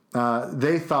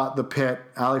they thought the Pit,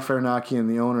 Ali Farinaki,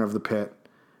 the owner of the Pit,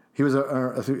 he was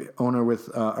a owner with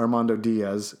Armando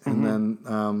Diaz, and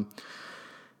then.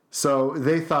 So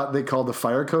they thought they called the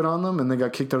fire code on them, and they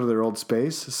got kicked out of their old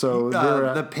space. So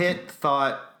the Pit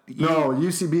thought. No,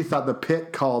 UCB thought the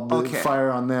Pit called the fire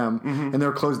on them, and they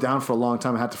were closed down for a long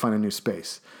time and had to find a new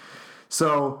space.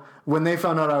 So when they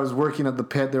found out I was working at the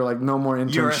pit, they're like, no more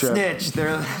internship. You're a snitch.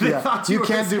 They thought you were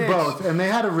can't a do snitch. both. And they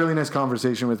had a really nice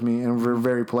conversation with me and were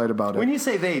very polite about it. When you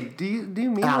say they, do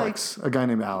you mean Alex, a guy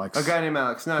named Alex. A guy named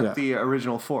Alex, not the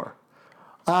original 4.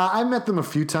 I met them a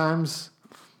few times,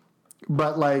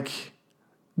 but like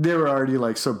they were already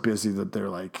like so busy that they're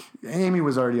like, Amy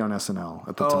was already on SNL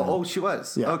at the time. Oh, she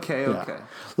was. Yeah, Okay.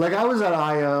 Like I was at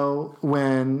IO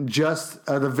when just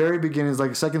at the very beginnings,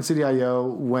 like Second City IO,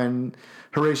 when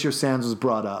Horatio Sands was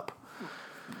brought up.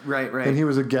 Right. And he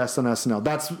was a guest on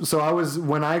SNL.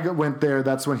 When I went there,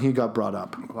 that's when he got brought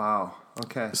up. Wow.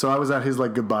 Okay. So I was at his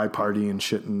like goodbye party and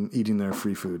shit and eating their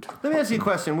free food. Let me ask you a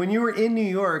question. When you were in New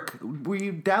York, were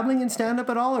you dabbling in stand-up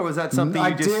at all, or was that something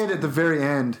I did at the very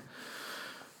end.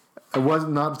 I was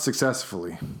not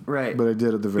successfully. Right. But I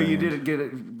did at the very end. But you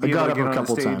did I got up get a on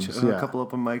couple the stage, times. a couple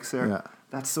open mics there. Yeah.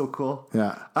 That's so cool.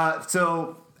 Yeah.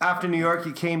 So after New York,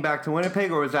 you came back to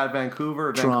Winnipeg, or was that Vancouver?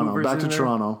 Or Toronto. Back to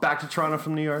Toronto. Back to Toronto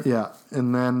from New York? Yeah.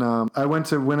 And then I went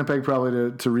to Winnipeg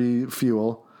probably to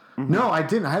refuel. Mm-hmm. No, I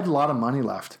didn't. I had a lot of money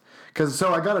left.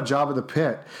 So I got a job at the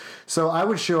pit. So I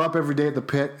would show up every day at the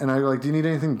pit, and I'd be like, do you need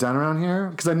anything done around here?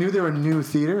 Because I knew they were a new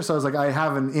theater, so I was like, I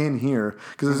have an in here,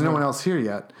 because there's no one else here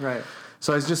yet. Right.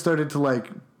 So I just started to like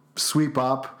sweep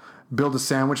up, build a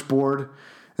sandwich board.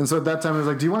 And so at that time, I was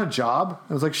like, do you want a job?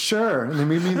 I was like, sure. And they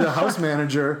made me the house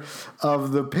manager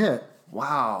of the pit.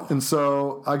 Wow. And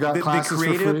so I got classes for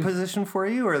free. They created a position for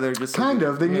you, or they're just kind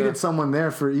of. They needed someone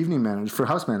there for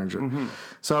house manager. Mm-hmm.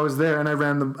 So I was there, and I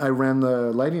ran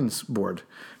the lighting board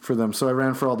for them. So I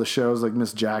ran for all the shows like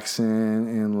Miss Jackson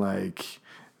and like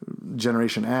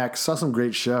Generation X. Saw some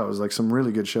great shows, like some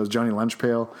really good shows. Johnny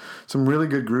Lunchpail, some really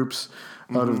good groups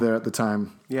out of there at the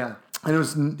time. Yeah. And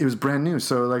it was brand new.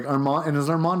 So like it was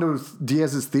Armando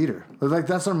Diaz's theater. Like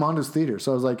that's Armando's theater.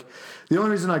 So I was like, the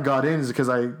only reason I got in is because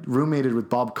I roommated with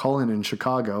Bob Cullen in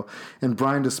Chicago, and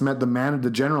Brian DeSmet, the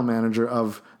general manager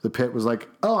of the pit, was like,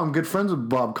 "Oh, I'm good friends with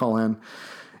Bob Cullen.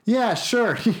 Yeah,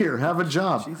 sure. Here, have a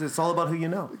job." Jeez, it's all about who you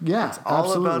know. Yeah, it's all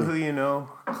absolutely. about who you know.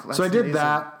 So I did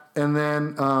that, and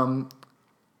then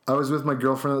I was with my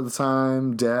girlfriend at the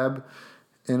time, Deb,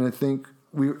 and I think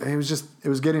it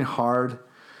was getting hard.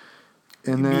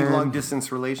 And you then mean long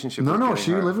distance relationship? No,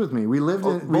 she lived with me. We lived.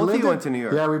 Both of you went to New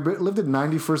York. Yeah, we lived at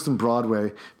 91st and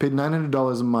Broadway. Paid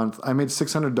 $900 a month. I made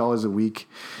 $600 a week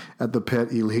at the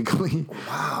pit illegally.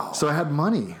 Wow! So I had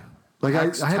money. Like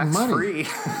I had money.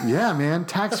 Tax-free. Yeah, man,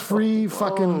 tax-free.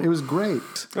 Fucking, it was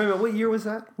great. Wait a minute, what year was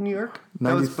that? New York?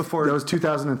 That was before. That was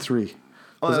 2003.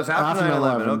 Oh, that was after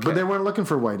 9/11. Okay. But they weren't looking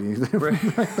for whitey. They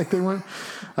weren't.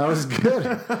 I was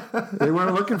good. They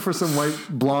weren't looking for some white,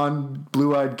 blonde,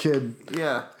 blue-eyed kid.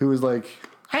 Yeah. Who was like,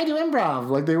 I do improv.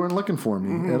 Like they weren't looking for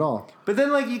me at all. But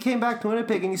then, like, you came back to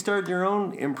Winnipeg and you started your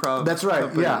own improv. That's right.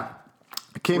 company. Yeah.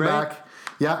 I came back.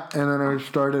 Yeah, and then I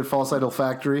started False Idol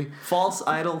Factory. False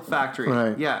Idol Factory.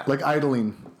 Right. Yeah. Like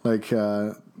idling. Like.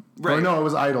 Right. Or no, it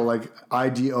was Idol. Like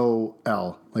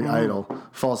IDOL. Like Idol.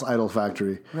 False Idol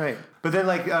Factory. Right. But then,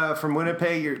 like, from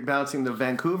Winnipeg, you're bouncing to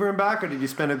Vancouver and back, or did you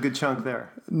spend a good chunk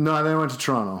there? No, then I went to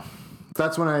Toronto.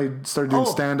 That's when I started doing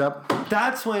stand-up.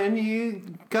 That's when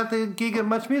you got the gig at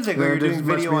Much Music, Then where I you're did doing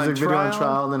Much video Music, on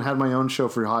trial. and then had my own show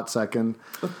for a hot second.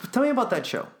 Tell me about that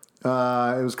show.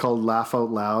 It was called Laugh Out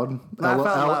Loud. Laugh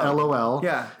Out Loud. LOL.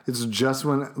 Yeah. It's just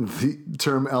when the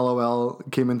term LOL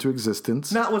came into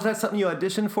existence. Now, was that something you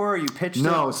auditioned for, or you pitched it?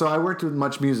 No, so I worked with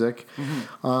Much Music.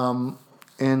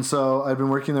 And so I'd been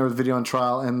working there with Video on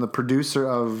Trial, and the producer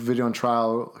of Video on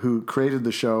Trial, who created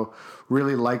the show,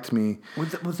 really liked me.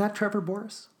 Was that Trevor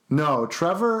Boris? No,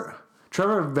 Trevor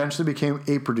eventually became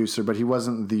a producer, but he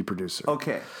wasn't the producer.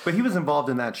 Okay, but he was involved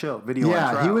in that show, Video on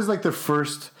Trial. Yeah, he was like the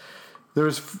first. There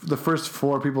was the first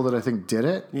 4 people that I think did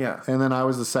it. Yeah. And then I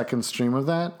was the second stream of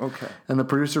that. Okay. And the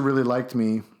producer really liked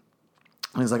me.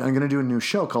 And he's like, I'm going to do a new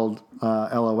show called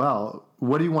LOL.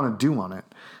 What do you want to do on it?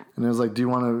 And I was like, do you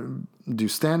want to do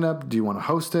stand-up? Do you want to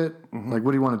host it? Like,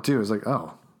 what do you want to do? I was like,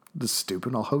 oh, this is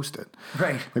stupid. I'll host it.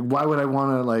 Right. Like, why would I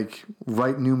want to, like,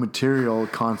 write new material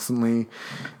constantly?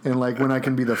 And, like, when I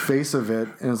can be the face of it.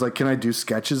 And it's like, can I do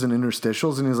sketches and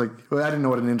interstitials? And he's like, well, I didn't know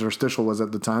what an interstitial was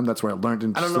at the time. That's where I learned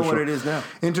interstitial. I don't know what it is now.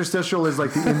 Interstitial is,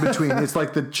 like, the in-between. It's,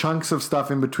 like, the chunks of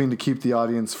stuff in between to keep the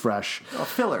audience fresh. Oh,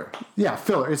 filler. Yeah,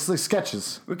 filler. It's like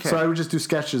sketches. Okay. So I would just do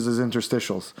sketches as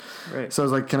interstitials. Right. So I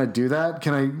was like, can I do that?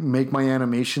 Can I make my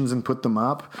animations and put them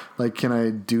up? Like, can I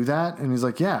do that? And he's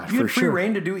like, yeah, You for had free sure.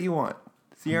 reign to do what you want.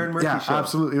 It's the Aaron MERKE show. Yeah,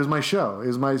 absolutely. It was my show. It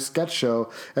was my sketch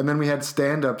show. And then we had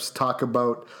stand-ups talk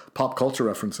about pop culture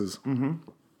references,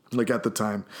 like at the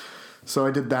time. So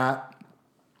I did that.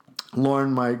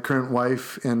 Lauren, my current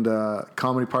wife and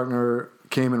comedy partner,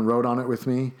 came and wrote on it with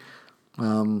me.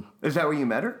 Is that where you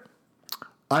met her?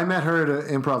 I met her at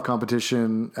an improv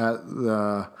competition at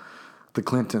the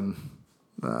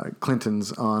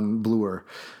Clintons on Bloor.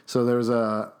 So there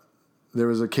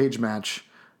was a cage match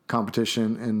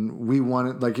competition, and we won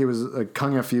it. Like, it was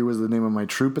Kung FU was the name of my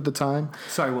troupe at the time.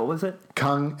 Sorry, what was it?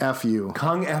 Kung FU.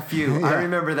 Kung FU. Yeah. I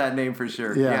remember that name for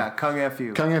sure. Yeah, Kung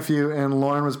FU. Kung FU, and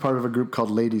Lauren was part of a group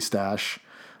called Lady Stash,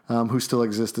 who still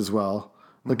exists as well.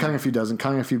 The Kung FU doesn't.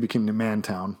 Kung FU became the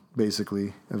Mantown,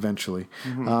 basically, eventually.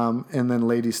 And then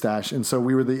Lady Stash. And so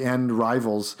we were the end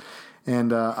rivals.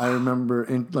 And I remember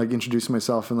introducing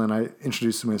myself, and then I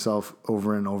introduced myself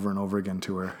over and over and over again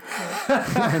to her,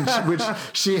 which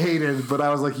she hated, but I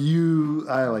was like,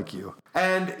 I like you.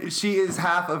 And she is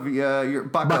half of your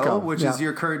Bucko, which is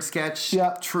your current sketch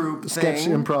troupe sketch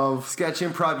thing. Sketch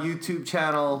improv YouTube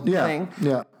channel thing.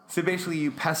 Yeah. So basically you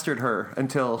pestered her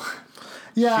until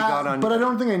she got on. But I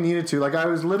don't think I needed to. Like, I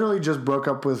was literally just broke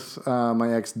up with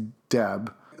my ex,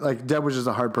 Deb. Like, Deb was just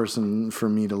a hard person for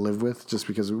me to live with, just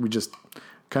because we just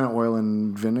kind of oil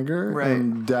and vinegar. Right.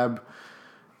 And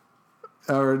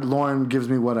Lauren gives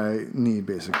me what I need,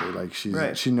 basically. Like,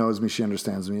 she knows me, she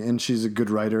understands me, and she's a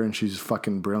good writer, and she's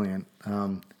fucking brilliant,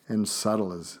 and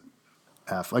subtle as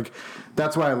F. Like,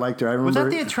 that's why I liked her. I remember. Was that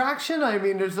the attraction? I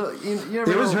mean, there's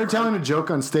it was her telling a joke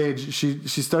on stage. She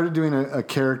started doing a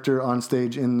character on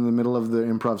stage in the middle of the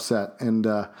improv set, and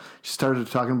she started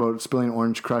talking about spilling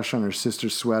orange crush on her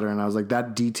sister's sweater, and I was like,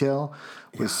 that detail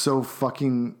was so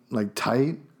fucking like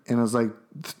tight, and I was like,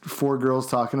 4 girls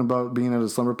talking about being at a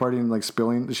slumber party and like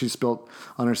she spilled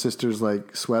on her sister's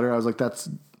like sweater. I was like, that's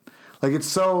like, it's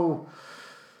so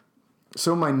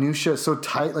minutia, so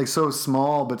tight, like so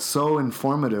small, but so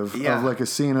informative of like a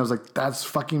scene. I was like, that's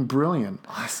fucking brilliant.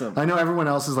 Awesome. I know everyone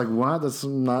else is like, what? That's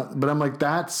not, but I'm like,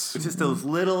 it's just those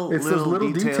little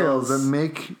details that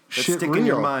make shit stick real. in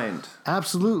your mind.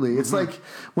 Absolutely. It's like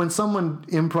when someone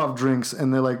improv drinks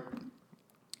and they're like,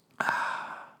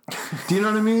 do you know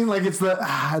what I mean? Like, it's the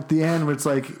at the end where it's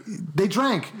like they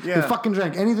drank. Yeah. They fucking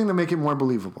drank. Anything to make it more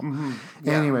believable.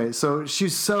 Anyway, so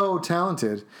she's so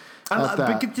talented.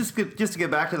 But just to get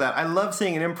back to that, I love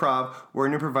seeing an improv where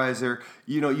an improviser,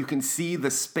 you can see the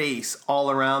space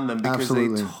all around them because they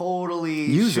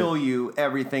totally show you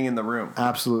everything in the room.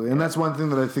 Absolutely. And that's one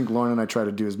thing that I think Lauren and I try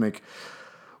to do is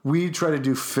we try to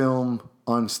do film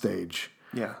on stage.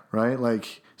 Yeah. Right?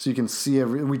 Like, so you can see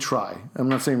we try. I'm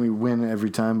not saying we win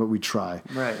every time, but we try.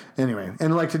 Right. Anyway,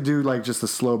 and I like to do like just a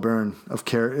slow burn of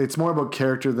character. It's more about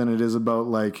character than it is about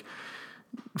like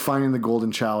finding the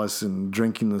golden chalice and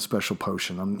drinking the special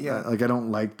potion. I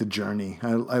don't like the journey.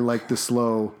 I like the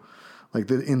slow, like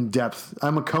the in-depth.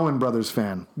 I'm a Coen Brothers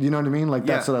fan. You know what I mean? Like,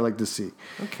 that's what I like to see.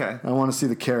 Okay. I want to see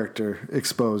the character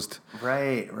exposed.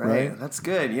 Right. That's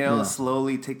good.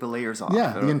 Slowly take the layers off.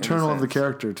 Yeah, the internal of the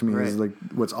character to me is like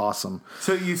what's awesome.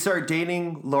 So you start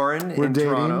dating Lauren We're in dating.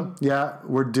 Toronto. Yeah,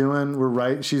 we're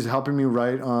right. She's helping me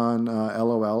write on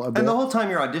LOL a bit. And the whole time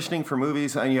you're auditioning for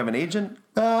movies and you have an agent?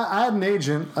 I had an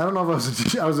agent. I don't know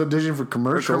if I was auditioning for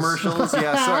commercials.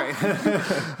 Yeah, sorry.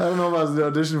 I don't know if I was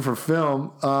auditioning for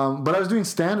film, but I was doing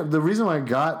stand-up. The reason why I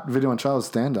got Video on Child was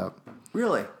stand-up.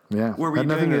 Really? Yeah. Where were you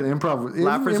nothing doing to it? Improv.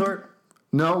 Laugh Resort?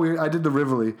 No, I did the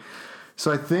Rivoli.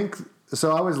 So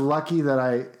I was lucky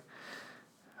that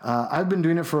I'd been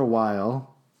doing it for a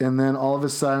while, and then all of a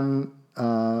sudden,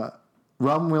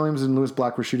 Robin Williams and Louis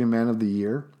Black were shooting Man of the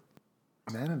Year.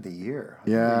 Man of the Year.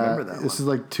 I remember that This is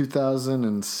like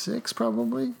 2006,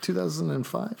 probably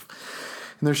 2005,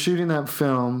 and they're shooting that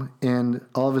film, and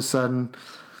all of a sudden,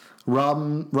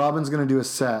 Robin's going to do a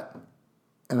set,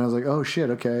 and I was like, oh shit,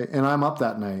 okay, and I'm up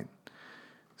that night.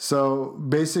 So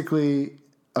basically,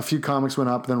 a few comics went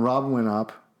up, then Robin went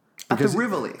up. At the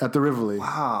Rivoli? At the Rivoli.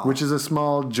 Wow. Which is a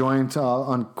small joint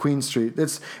on Queen Street.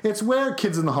 It's where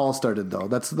Kids in the Hall started, though.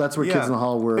 That's where Kids in the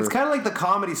Hall were. It's kind of like the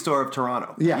Comedy Store of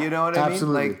Toronto. Yeah, you know what I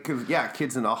absolutely. mean? Like, 'cause,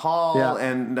 Kids in the Hall. Yeah.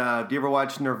 And do you ever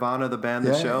watch Nirvana, the band,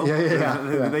 the show?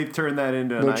 Yeah. They've turned that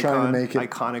into They're trying to make it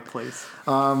iconic place.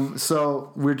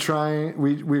 So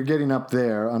we're getting up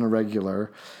there on a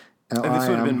regular. And this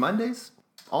would have been Mondays?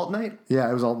 Alt night? Yeah,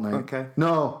 it was alt night. Okay.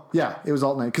 No, yeah, it was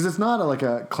alt night because it's not like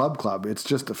a club. It's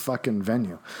just a fucking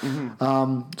venue.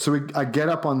 Mm-hmm. So I get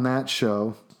up on that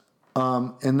show,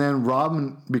 and then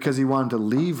Robin, because he wanted to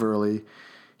leave early,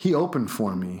 he opened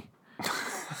for me.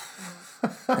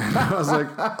 And I was like,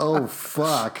 oh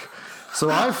fuck. So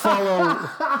I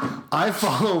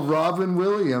follow Robin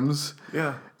Williams.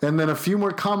 Yeah. And then a few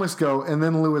more comics go, and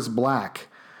then Louis Black.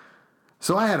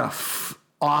 So I had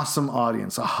awesome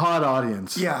audience, a hot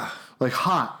audience. Yeah. Like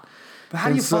hot. But how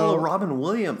do you follow Robin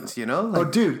Williams, Oh,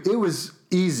 dude, it was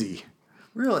easy.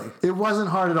 Really? It wasn't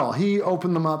hard at all. He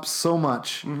opened them up so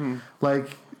much. Like,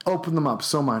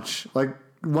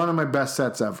 one of my best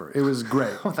sets ever. It was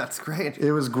great. Oh, that's great.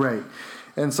 It was great.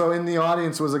 And so in the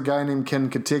audience was a guy named Ken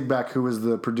Katigbak, who was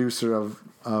the producer of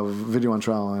Video on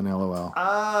Trial and LOL.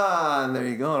 Ah, and there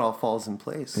you go. It all falls in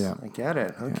place. Yeah. I get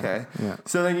it. Okay. Yeah.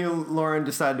 So then Lauren,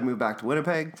 decided to move back to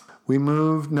Winnipeg? She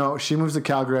moves to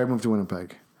Calgary, I moved to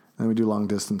Winnipeg. And we do long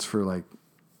distance for like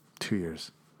 2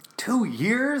 years. 2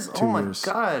 years? 2 my years.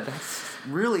 God. That's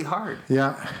really hard.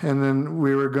 Yeah. And then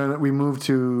we moved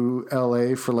to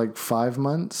LA for like 5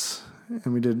 months.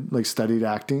 And we did like studied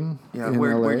acting. Yeah. In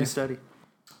Where LA. did you study?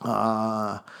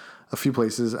 A few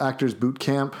places. Actors Boot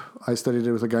Camp. I studied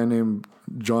it with a guy named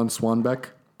John Swanbeck.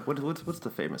 What's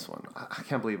the famous one? I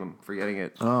can't believe I'm forgetting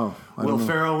it. Oh, Will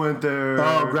Ferrell went there.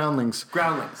 Oh, Groundlings.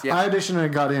 Yeah. I auditioned and I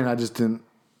got in. I just didn't.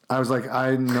 I was like,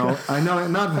 I know.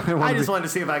 Not that I just wanted to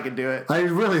see if I could do it. That's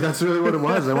really what it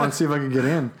was. I wanted to see if I could get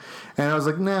in. And I was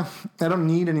like, nah, I don't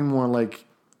need any more like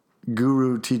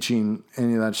guru teaching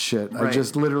any of that shit. Right. I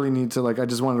just literally need to I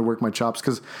just wanted to work my chops.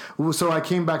 So I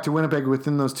came back to Winnipeg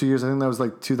within those 2 years. I think that was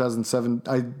like 2007.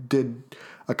 I did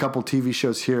a couple TV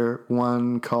shows here.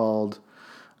 One called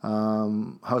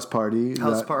House Party.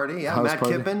 Yeah.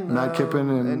 Matt Kippen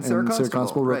and Sarah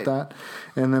Constable wrote right. that.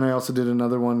 And then I also did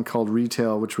another one called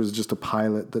Retail, which was just a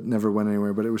pilot that never went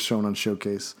anywhere, but it was shown on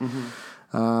Showcase.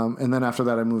 And then after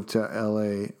that, I moved to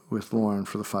LA with Lauren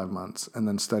for the 5 months, and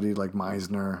then studied like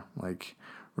Meisner, like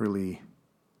really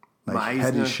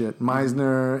heady shit.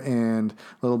 Meisner and a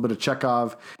little bit of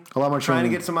Chekhov. A lot more Trying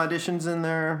training. to get some auditions in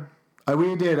there.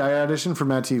 We did. I auditioned for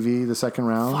Mad TV the second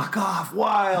round. Fuck off!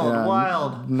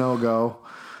 Wild. No go,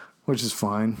 which is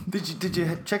fine. Did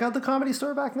you check out the Comedy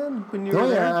Store back then when you were Oh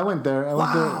there? yeah, I went there. I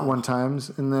went there one times,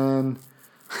 and then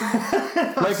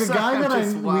like a guy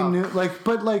that we knew,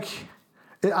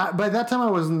 by that time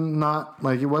I was not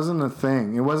like, it wasn't a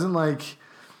thing. It wasn't like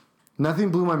nothing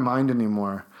blew my mind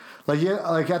anymore. Like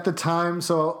at the time.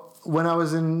 So when I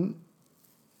was in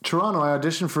Toronto, I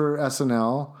auditioned for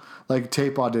SNL. Like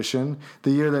tape audition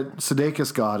the year that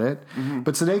Sudeikis got it,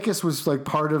 but Sudeikis was like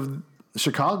part of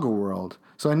Chicago world,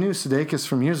 so I knew Sudeikis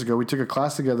from years ago. We took a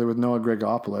class together with Noah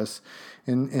Gregopoulos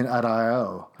at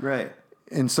IO, right?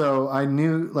 And so I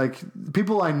knew like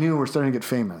people I knew were starting to get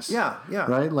famous, yeah,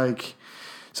 right. Like,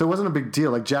 so it wasn't a big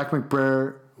deal. Like Jack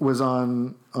McBrayer was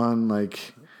on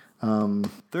like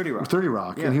 30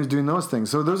 Rock, and he was doing those things.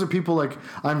 So those are people like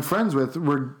I'm friends with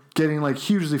were getting like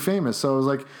hugely famous. So I was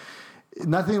like.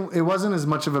 It wasn't as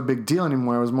much of a big deal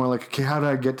anymore. It was more like, okay, how do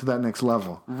I get to that next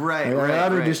level? Right. I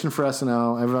had auditioned for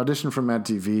SNL. I've auditioned for Mad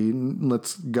TV.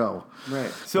 Let's go.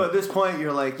 Right. So at this point,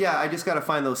 you're like, yeah, I just got to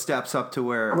find those steps up to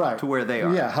where they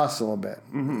are. Yeah, hustle a bit.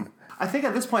 Mm-hmm. I think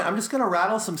at this point, I'm just going to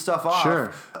rattle some stuff off.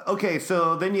 Sure. Okay,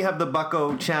 so then you have the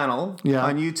Bucko channel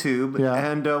on YouTube. Yeah.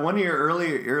 And one of your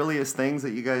earliest things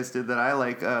that you guys did that I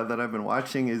like, that I've been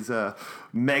watching is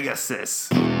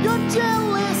Megasis. You're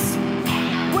jealous.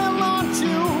 Well, aren't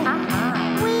you?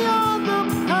 We are the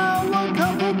power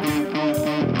couple people.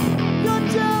 You're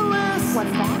jealous.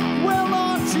 What's that? Well,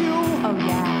 aren't you? Oh,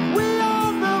 yeah. We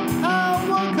are the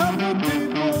power couple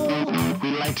people. We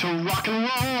like to rock and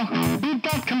roll. We've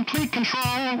got complete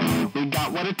control. We've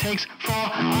got what it takes for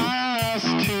us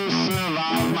to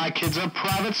survive. My kids are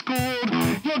private schooled.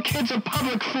 Your kids are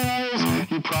public fools.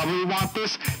 You probably want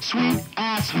this sweet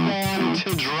ass van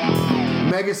to drive.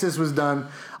 Megasis was done.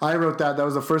 I wrote that. That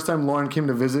was the first time Lauren came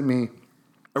to visit me.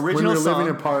 Original when we were song.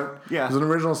 living apart. Yeah. It was an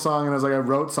original song, and I was like, I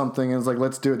wrote something, and I was like,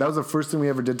 let's do it. That was the first thing we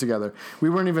ever did together. We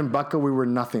weren't even Bucko, we were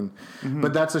nothing. Mm-hmm.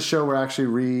 But that's a show we're actually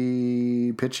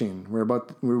re-pitching. We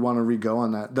want to re-go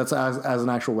on that. That's as an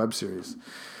actual web series.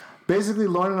 Basically,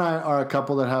 Lauren and I are a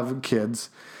couple that have kids.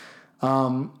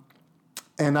 And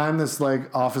I'm this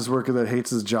like office worker that hates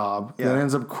his job. That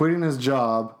ends up quitting his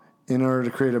job in order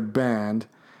to create a band.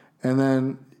 And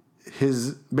then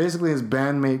his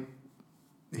bandmate,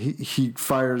 he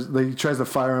tries to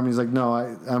fire him. He's like, no,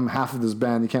 I'm half of this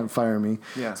band. You can't fire me.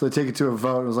 Yeah. So they take it to a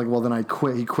vote. It was like, well, then I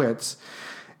quit. He quits.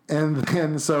 And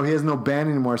then so he has no band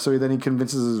anymore. So then he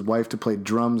convinces his wife to play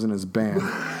drums in his band.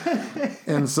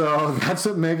 And so that's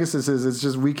what Megasis is. It's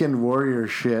just weekend warrior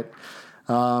shit.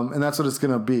 And that's what it's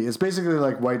going to be. It's basically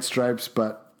like White Stripes,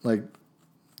 but like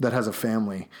that has a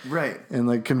family. Right. And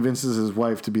like convinces his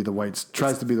wife to be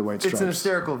tries to be the White Stripes. It's an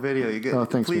hysterical video.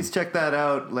 Thanks, please man. check that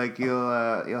out. Like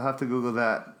you'll have to Google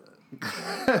that.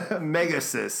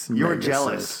 Megasis. You're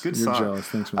jealous. Good song. You're jealous.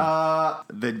 Thanks, man.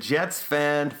 The Jets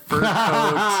fan fur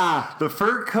coat. The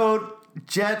fur coat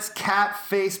Jets cat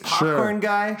face popcorn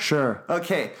guy? Sure.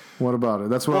 Okay. What about it?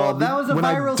 That's what. Well, that was a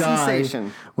viral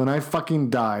sensation. When I fucking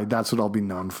die, that's what I'll be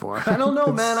known for. I don't know,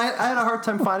 man. I had a hard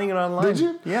time finding it online. Did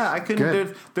you? Yeah, I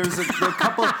couldn't. There's a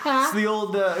couple. It's the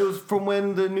old. It was from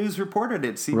when the news reported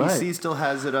it. CBC still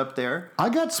has it up there. I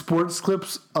got sports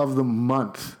clips of the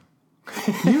month.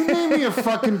 You name me a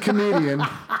fucking Canadian.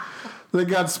 They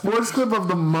got sports clip of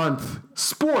the month.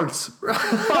 Sports.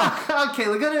 Fuck. Okay,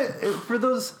 look at it. For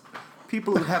those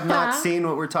people who have not seen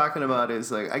what we're talking about, is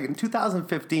like in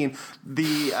 2015,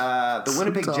 the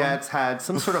Winnipeg Jets had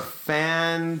some sort of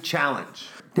fan challenge.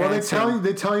 Well,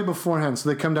 they tell you beforehand. So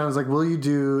they come down and it's like, will you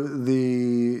do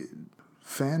the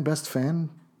best fan?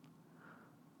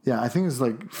 Yeah, I think it's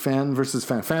like fan versus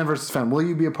fan. Will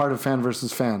you be a part of fan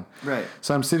versus fan? Right.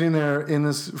 So I'm sitting there in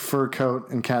this fur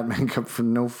coat and cat makeup for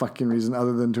no fucking reason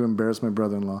other than to embarrass my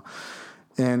brother-in-law.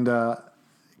 And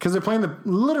because they're playing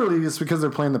literally just because they're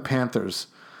playing the Panthers.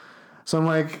 So I'm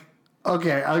like,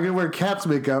 okay, I'm going to wear cat's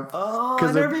makeup. Oh,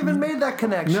 I never even made that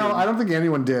connection. No, I don't think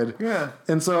anyone did. Yeah.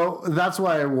 And so that's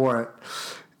why I wore it.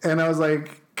 And I was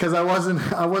like, because I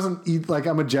wasn't like,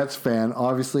 I'm a Jets fan,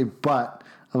 obviously, but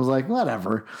I was like,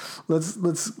 whatever.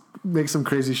 Let's make some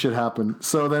crazy shit happen.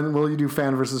 So then, will you do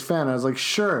fan versus fan? I was like,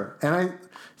 sure. And I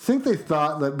think they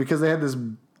thought that because they had this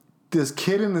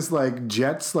kid in this like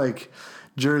Jets like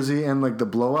jersey and like the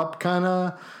blow up kind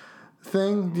of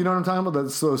thing. Do you know what I'm talking about?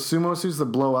 So sumo suits that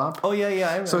blow up. Oh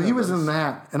yeah. So he was in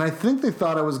that, and I think they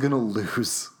thought I was gonna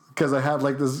lose because I had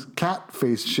like this cat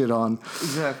face shit on.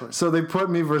 Exactly. So they put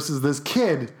me versus this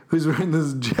kid who's wearing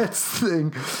this Jets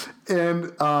thing,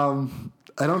 and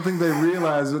I don't think they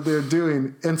realized what they were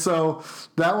doing. And so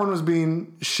that one was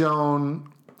being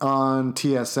shown on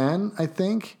TSN, I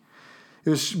think. It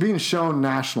was being shown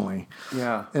nationally.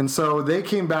 Yeah. And so they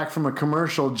came back from a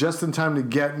commercial just in time to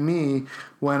get me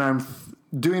when I'm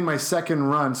doing my second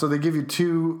run. So they give you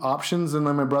two options, and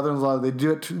then my brother-in-law, they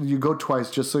do it. You go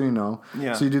twice, just so you know.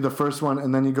 Yeah. So you do the first one,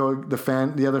 and then you go.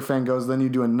 The other fan goes. Then you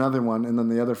do another one, and then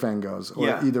the other fan goes,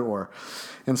 or either or.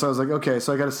 And so I was like, okay,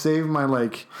 so I got to save my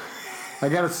like. I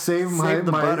gotta save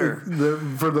butter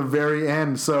for the very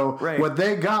end. So what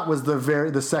they got was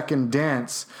the second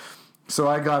dance. So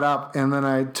I got up and then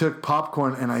I took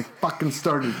popcorn and I fucking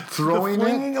started throwing the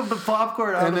flinging of the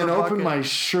popcorn out and then opened my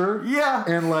shirt. Yeah,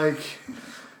 and like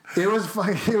it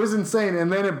was insane.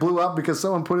 And then it blew up because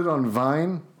someone put it on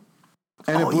Vine.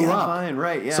 And it blew up. Vine,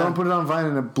 right, yeah. Someone put it on Vine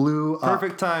and it blew up.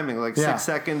 Perfect timing, like 6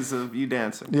 seconds of you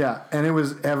dancing. Yeah, and it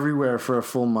was everywhere for a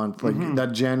full month. Like,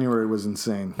 that January was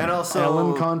insane. And also...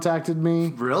 Ellen contacted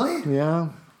me. Really? Yeah.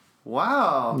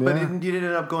 Wow. Yeah. But you didn't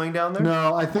end up going down there?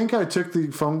 No, I think I took the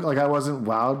phone... Like, I wasn't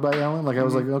wowed by Ellen. Like, I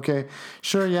was like, okay,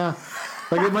 sure, yeah.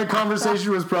 Like, my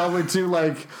conversation was probably too,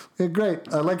 like, yeah, great.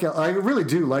 I really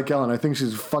do like Ellen. I think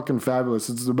she's fucking fabulous.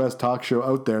 It's the best talk show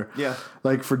out there. Yeah.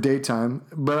 Like, for daytime.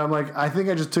 But I'm like, I think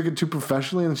I just took it too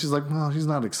professionally, and she's like, well, she's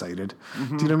not excited. Do you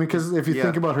know what I mean? Because if you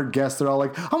think about her guests, they're all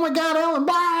like, oh my God, Ellen,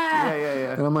 bye!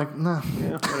 Yeah. And I'm like, nah.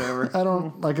 Yeah, whatever. I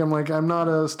don't, like, I'm not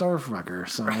a star fucker,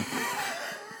 so.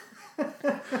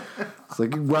 It's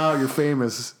like, wow, you're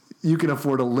famous. You can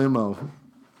afford a limo.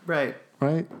 Right?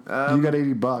 You got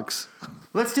 $80.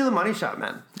 Let's do the money shot,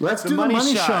 man. Let's do the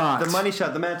money shot. The money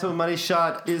shot. The Manitoba money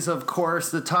shot is, of course,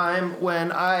 the time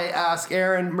when I ask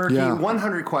Aaron MERKE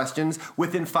 100 questions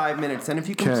within 5 minutes. And if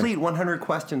you complete 100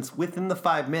 questions within the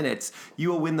 5 minutes, you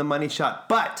will win the money shot.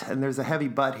 But, and there's a heavy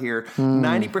but here,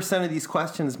 90% of these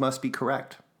questions must be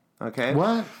correct. Okay?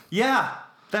 What? Yeah.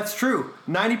 That's true.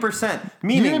 90%.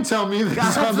 Meaning, you didn't tell me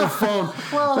this on the phone.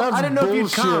 Well, that's I didn't know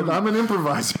bullshit. if you'd come. I'm an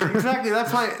improviser. Exactly.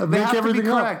 That's why they have to be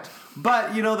correct.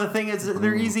 But, you know, the thing is,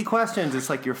 they're easy questions. It's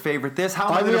like your favorite this.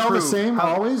 How are they all the same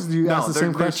always? Do you ask the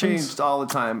same questions? They're changed all the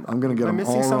time. I'm going to get them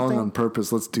all wrong on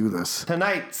purpose. Let's do this.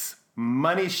 Tonight's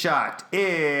money shot is...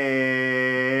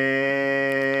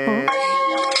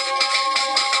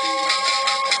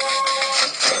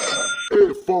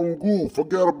 Hey, Fungu,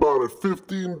 forget about it.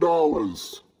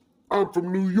 $15. I'm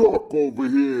from New York over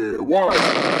here. Why?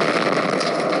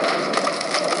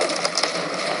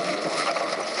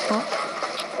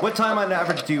 What time on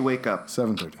average do you wake up?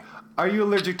 7:30. Are you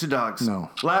allergic to dogs? No.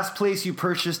 Last place you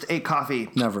purchased a coffee?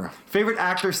 Never. Favorite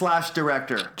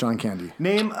actor/director? John Candy.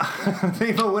 Name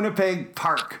a Winnipeg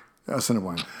park.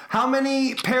 Assiniboine. How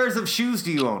many pairs of shoes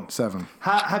do you own? 7.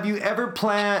 Have you ever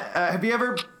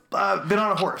been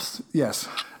on a horse? Yes.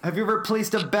 Have you ever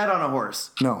placed a bet on a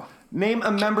horse? No. Name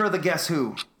a member of the Guess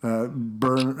Who.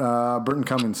 Burton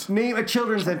Cummings. Name a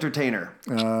children's entertainer.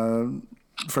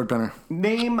 Fred Penner.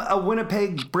 Name a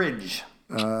Winnipeg bridge.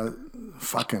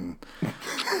 Fucking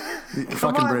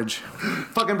bridge.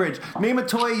 Fucking bridge. Name a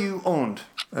toy you owned.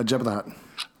 Jabba the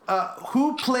Hutt.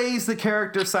 Who plays the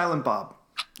character Silent Bob?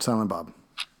 Silent Bob.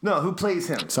 No, who plays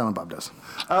him? Silent Bob does.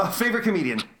 Favorite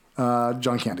comedian?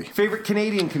 John Candy. Favorite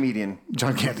Canadian comedian?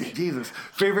 John Candy. Jesus.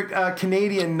 Favorite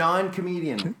Canadian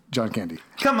non-comedian? John Candy.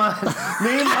 Come on.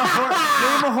 Name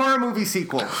a horror movie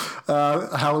sequel.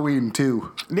 Halloween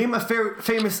 2. Name a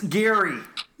famous Gary.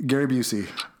 Gary Busey.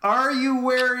 Are you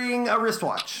wearing a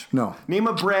wristwatch? No. Name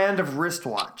a brand of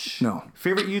wristwatch. No.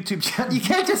 Favorite YouTube channel? You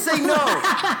can't just say no.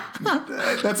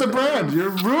 That's a brand. You're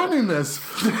ruining this.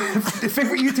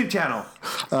 Favorite YouTube channel?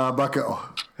 Bucko.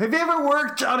 Have you ever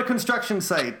worked on a construction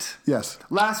site? Yes.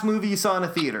 Last movie you saw in a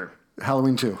theater?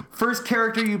 Halloween 2. First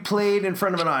character you played in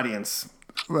front of an audience?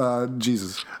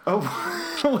 Jesus. Oh,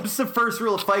 what's the first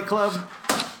rule of Fight Club?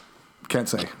 Can't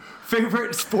say.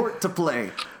 Favorite sport to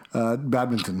play?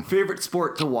 Badminton. Favorite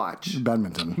sport to watch?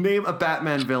 Badminton. Name a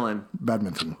Batman villain.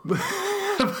 Badminton.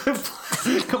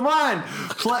 Come on.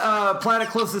 Planet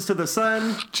closest to the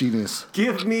sun. Genius.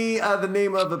 Give me the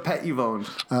name of a pet you've owned.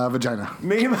 Vagina.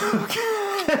 Name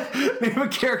a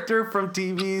character from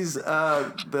TV's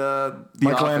The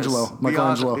Michelangelo. Office.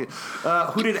 Michelangelo.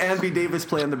 Who did Ann B. Davis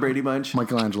play on The Brady Bunch?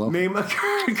 Michelangelo. Name a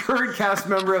current cast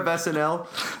member of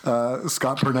SNL.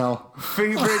 Scott Purnell.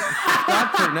 Favorite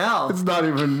Scott Purnell. It's not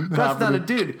even That's not a happening.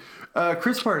 dude.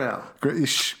 Chris Parnell.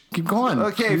 Great. Keep going.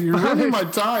 Okay. You're ruining my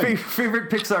time. Favorite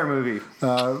Pixar movie.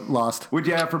 Lost. What'd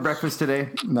you have for breakfast today?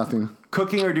 Nothing.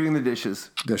 Cooking or doing the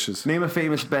dishes? Dishes. Name a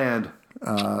famous band.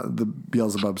 The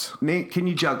Beelzebubs. Can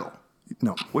you juggle?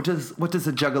 No. What does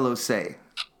a juggalo say?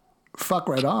 Fuck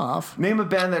right off. Name a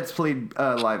band that's played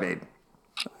Live Aid.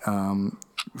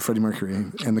 Freddie Mercury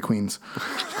and the Queens.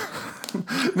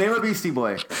 Name a Beastie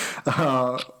Boy.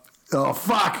 Oh,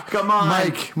 fuck. Come on.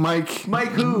 Mike. Mike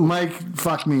who? Mike,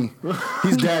 fuck me.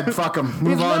 He's dead. Fuck him.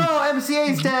 Move on. No,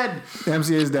 MCA's dead.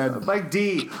 MCA's dead. Mike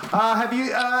D. Have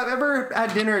you ever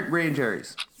had dinner at Ray and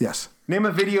Jerry's? Yes. Name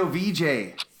a video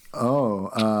VJ.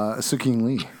 Oh, Suking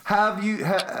Lee.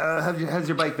 Has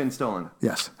your bike been stolen?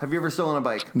 Yes. Have you ever stolen a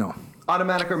bike? No.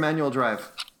 Automatic or manual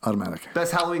drive? Automatic.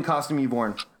 Best Halloween costume you've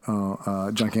worn?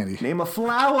 Oh, John Candy. Name a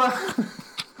flower.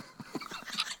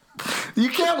 You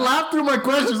can't laugh through my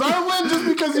questions. I win just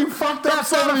because you fucked up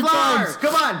so many times.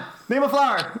 Come on. Name a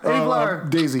flower. Any flower.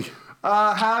 Daisy.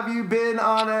 Have you been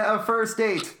on a first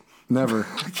date? Never.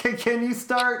 Can you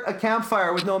start a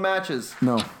campfire with no matches?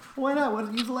 No. Why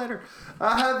not? Use a lighter.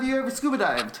 Have you ever scuba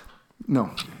dived?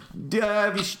 No. Do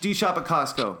you shop at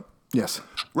Costco? Yes.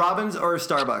 Robbins or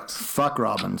Starbucks? Fuck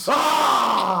Robbins.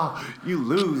 Ah! You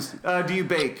lose. Do you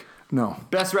bake? No.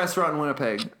 Best restaurant in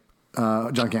Winnipeg?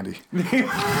 John Candy.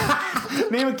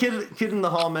 Name a kid in the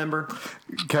hall member.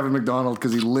 Kevin McDonald,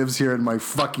 because he lives here in my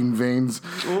fucking veins.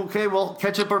 Okay, well,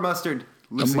 ketchup or mustard?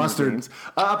 Mustard.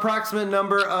 Approximate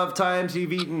number of times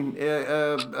you've eaten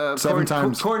 7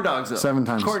 times. Corn dogs, though. 7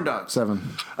 times. Corn dogs. 7.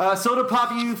 Soda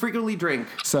pop you frequently drink.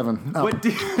 7. Oh.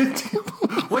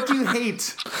 What do you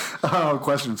hate? Oh,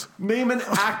 questions. Name an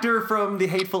actor from The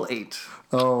Hateful Eight.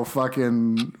 Oh,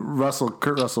 fucking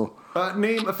Kurt Russell.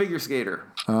 Name a figure skater.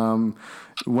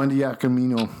 Wendy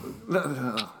Acamino.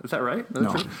 Is that right? That's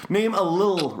No. true. Name a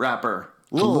Lil rapper.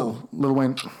 Lil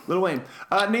Wayne. Lil Wayne.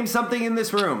 Name something in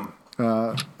this room.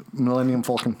 Millennium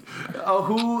Falcon.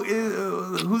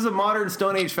 Who's a modern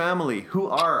Stone Age family? Who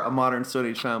are a modern Stone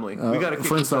Age family? We got to kick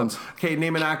this Flintstones. up. Okay,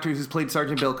 name an actor who's played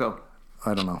Sergeant Bilko.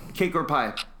 I don't know. Cake or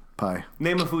pie? Pie.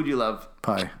 Name a food you love.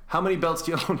 Pie. How many belts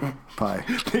do you own? Pie.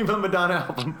 Name a Madonna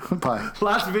album. Pie.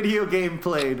 Last video game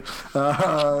played.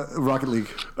 Rocket League.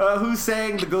 Who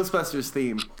sang the Ghostbusters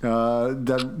theme?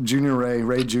 That Junior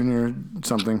Ray Junior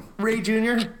something. Ray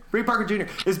Jr.? Ray Parker Jr.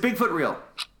 Is Bigfoot real?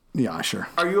 Yeah, sure.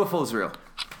 Are UFOs real?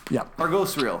 Yep. Are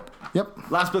ghosts real?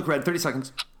 Yep. Last book read, 30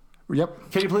 seconds.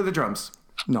 Yep. Can you play the drums?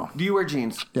 No. Do you wear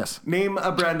jeans? Yes. Name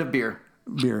a brand of beer.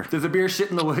 Beer. Does a beer shit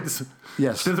in the woods?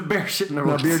 Yes. Does a bear shit in the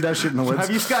No, woods? beer does shit in the woods. Have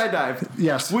you skydived?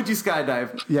 Yes. Would you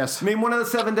skydive? Yes. Name one of the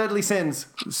 7 deadly sins.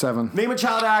 7. Name a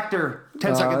child actor.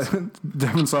 10 seconds.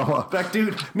 Devin Sawa. Back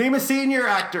dude. Name a senior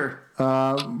actor.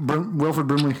 Wilfred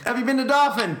Brimley. Have you been to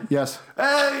Dauphin? Yes.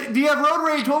 Do you have road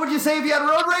rage? What would you say if you had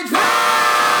road rage?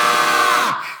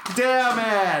 Damn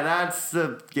it. That's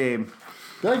the game.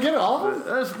 Did I get it all of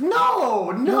them?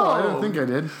 No. No, I don't think I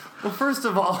did. Well, first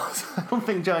of all, I don't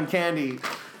think John Candy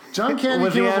came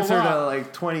was the up answer a lot. to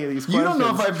like 20 of these questions. You don't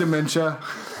know if I have dementia.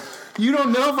 You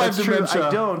don't know if I have That's true. dementia.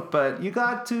 I don't, but you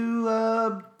got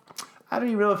to. I don't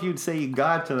even know if you'd say you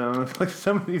got to them. Like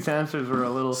some of these answers were a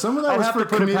little. Some of that I'd was have for to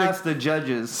put it comedic- past the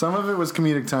judges. Some of it was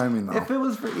comedic timing, though. If it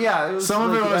was, it was. Some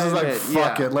of it was I just like, admit,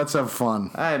 fuck yeah. it, let's have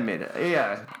fun. I admit it.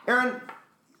 Yeah, Aaron,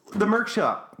 The Merk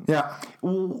Shop. Yeah.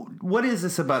 What is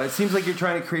this about? It seems like you're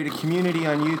trying to create a community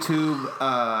on YouTube.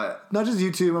 Not just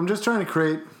YouTube. I'm just trying to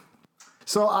create.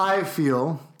 So I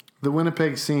feel the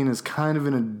Winnipeg scene is kind of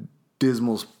in a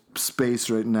dismal space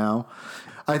right now.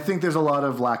 I think there's a lot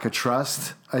of lack of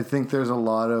trust. I think there's a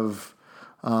lot of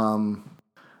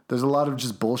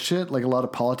just bullshit, like a lot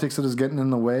of politics that is getting in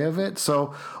the way of it.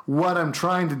 So what I'm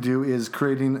trying to do is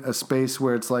creating a space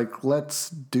where it's like, let's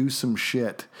do some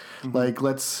shit. Like,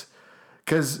 because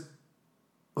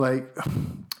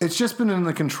it's just been in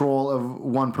the control of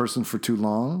one person for too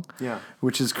long. Yeah.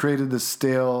 Which has created this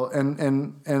stale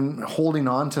and holding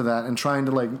on to that and trying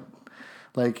to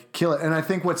like kill it. And I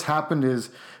think what's happened is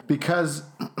because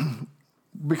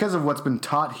of what's been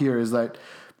taught here is that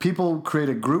people create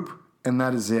a group and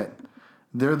that is it.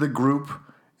 They're the group,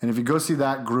 and if you go see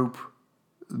that group,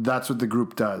 that's what the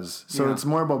group does. So it's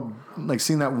more about like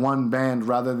seeing that one band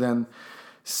rather than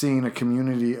seeing a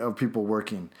community of people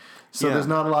working. So there's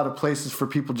not a lot of places for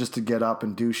people just to get up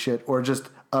and do shit, or just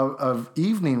of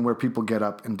evening where people get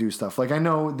up and do stuff. Like I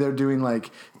know they're doing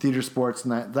like theater sports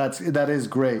and that is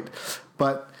great,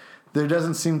 but there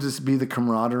doesn't seem to be the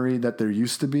camaraderie that there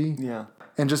used to be. Yeah.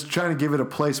 And just trying to give it a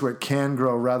place where it can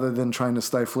grow rather than trying to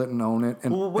stifle it and own it.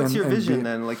 And, what's your vision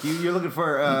then? Like you're looking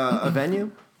for a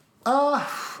venue?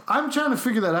 I'm trying to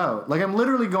figure that out. Like I'm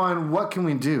literally going, what can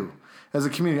we do as a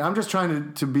community? I'm just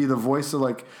trying to be the voice of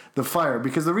like the fire,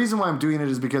 because the reason why I'm doing it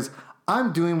is because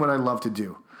I'm doing what I love to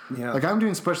do. Yeah. Like I'm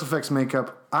doing special effects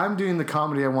makeup. I'm doing the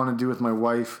comedy I want to do with my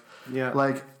wife. Yeah.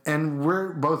 Like, and we're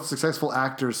both successful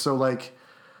actors. So like,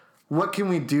 what can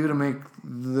we do to make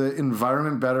the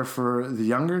environment better for the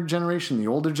younger generation, the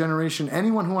older generation,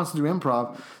 anyone who wants to do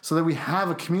improv, so that we have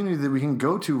a community that we can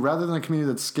go to rather than a community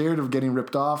that's scared of getting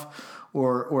ripped off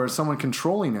or someone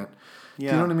controlling it.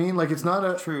 Yeah. Do you know what I mean? Like it's not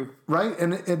a... True. Right?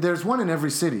 And there's one in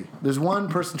every city. There's one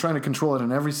person trying to control it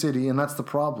in every city, and that's the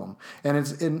problem. And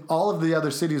it's in all of the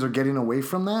other cities are getting away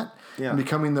from that and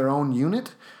becoming their own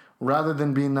unit rather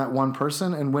than being that one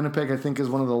person. And Winnipeg, I think, is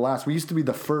one of the last. We used to be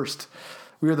the first.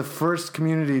 We were the first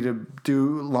community to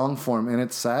do long form, and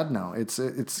it's sad now. It's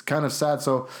kind of sad.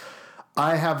 So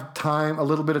I have time, a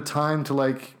little bit of time to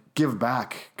like give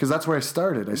back, because that's where I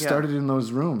started. I started in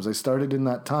those rooms. I started in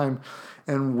that time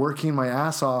and working my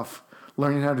ass off,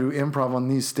 learning how to do improv on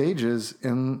these stages,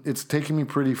 and it's taken me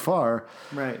pretty far.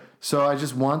 Right. So I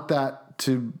just want that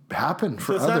to happen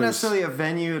for others. So it's not necessarily a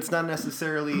venue. It's not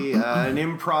necessarily an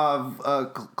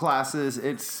improv classes.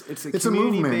 It's a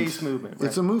community-based movement. Right?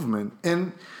 It's a movement.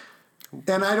 And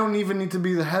I don't even need to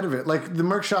be the head of it. Like, the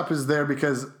Merk Shop is there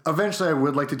because eventually I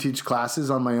would like to teach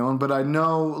classes on my own, but I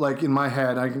know, like, in my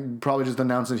head, I can probably just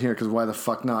announce it here, because why the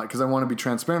fuck not? Because I want to be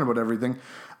transparent about everything.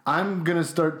 I'm going to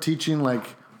start teaching,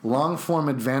 like, long-form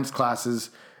advanced classes.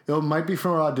 It might be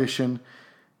for audition,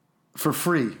 for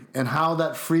free. And how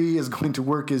that free is going to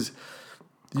work is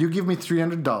you give me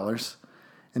 $300,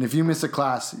 and if you miss a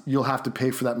class, you'll have to pay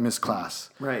for that missed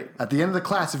class. Right. At the end of the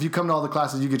class, if you come to all the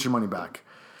classes, you get your money back.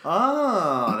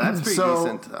 Oh, that's pretty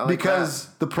decent. I like because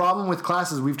the problem with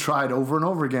classes we've tried over and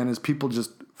over again is people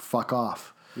just fuck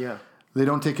off. Yeah. They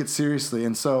don't take it seriously.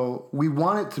 And so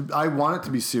I want it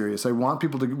to be serious. I want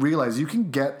people to realize you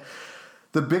can get...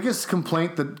 The biggest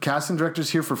complaint that casting directors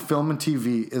hear for film and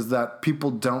TV is that people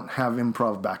don't have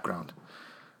improv background.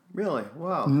 Really?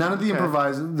 Wow. None of the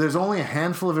improvisers... There's only a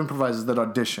handful of improvisers that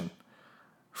audition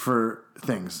for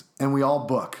things. And we all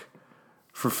book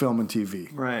for film and TV.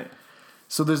 Right.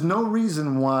 So there's no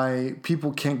reason why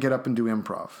people can't get up and do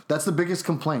improv. That's the biggest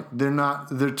complaint.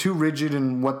 They're too rigid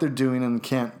in what they're doing and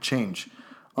can't change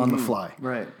on the fly.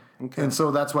 Right. Okay. And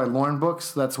so that's why Lauren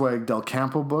books, that's why Del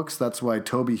Campo books, that's why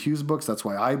Toby Hughes books, that's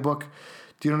why I book.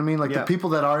 Do you know what I mean? Like the people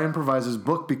that are improvisers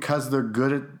book because they're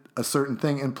good at a certain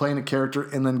thing and playing a character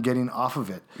and then getting off of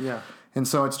it. Yeah. And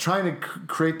so it's trying to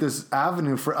create this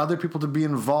avenue for other people to be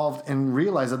involved and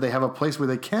realize that they have a place where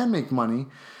they can make money.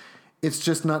 It's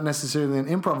just not necessarily an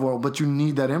improv world, but you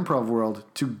need that improv world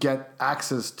to get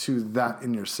access to that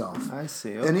in yourself. I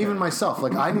see. Okay. And even myself,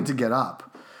 like I need to get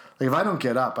up. Like if I don't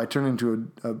get up, I turn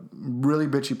into a really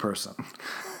bitchy person.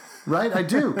 Right? I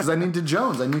do, because I need to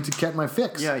Jones. I need to get my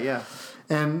fix. Yeah, yeah.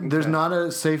 And there's not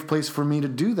a safe place for me to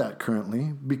do that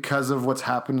currently because of what's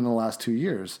happened in the last 2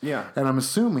 years. Yeah. And I'm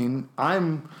assuming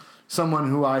I'm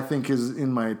someone who I think is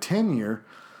in my tenure.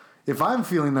 If I'm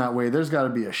feeling that way, there's got to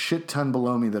be a shit ton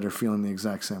below me that are feeling the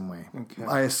exact same way. Okay.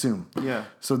 I assume. Yeah.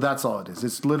 So that's all it is.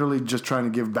 It's literally just trying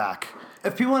to give back.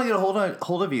 If people want to get a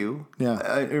hold of you,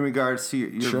 in regards to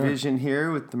your vision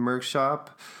here with the Merk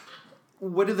Shop,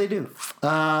 what do they do?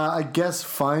 I guess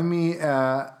find me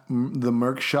at the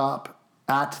Merk Shop,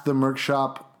 at the Merk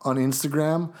Shop on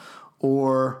Instagram,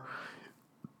 or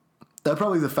that's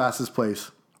probably the fastest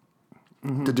place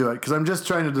to do it, because I'm just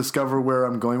trying to discover where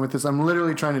I'm going with this. I'm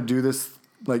literally trying to do this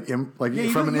from an improv.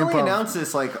 You only announced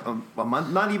this like a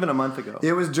month, not even a month ago.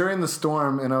 It was during the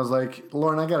storm, and I was like,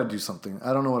 Lauren, I got to do something.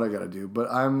 I don't know what I got to do, but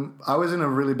I was in a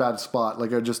really bad spot.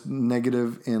 Like, I was just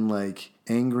negative and like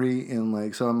angry and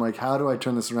like, so I'm like, how do I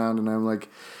turn this around? And I'm like,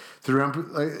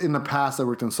 in the past, I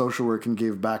worked in social work and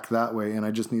gave back that way, and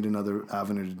I just need another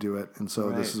avenue to do it. And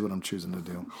so this is what I'm choosing to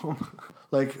do.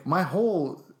 Like, my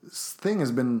whole thing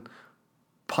has been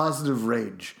positive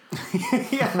rage.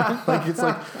 Yeah. Like, it's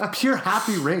like pure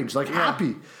happy rage. Like,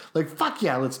 happy. Like, fuck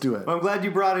yeah, let's do it. Well, I'm glad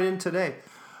you brought it in today.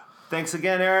 Thanks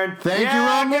again, Aaron. Thank you,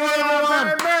 Ron. Give it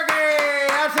up for MERKE.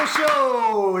 That's the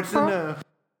show. It's in the...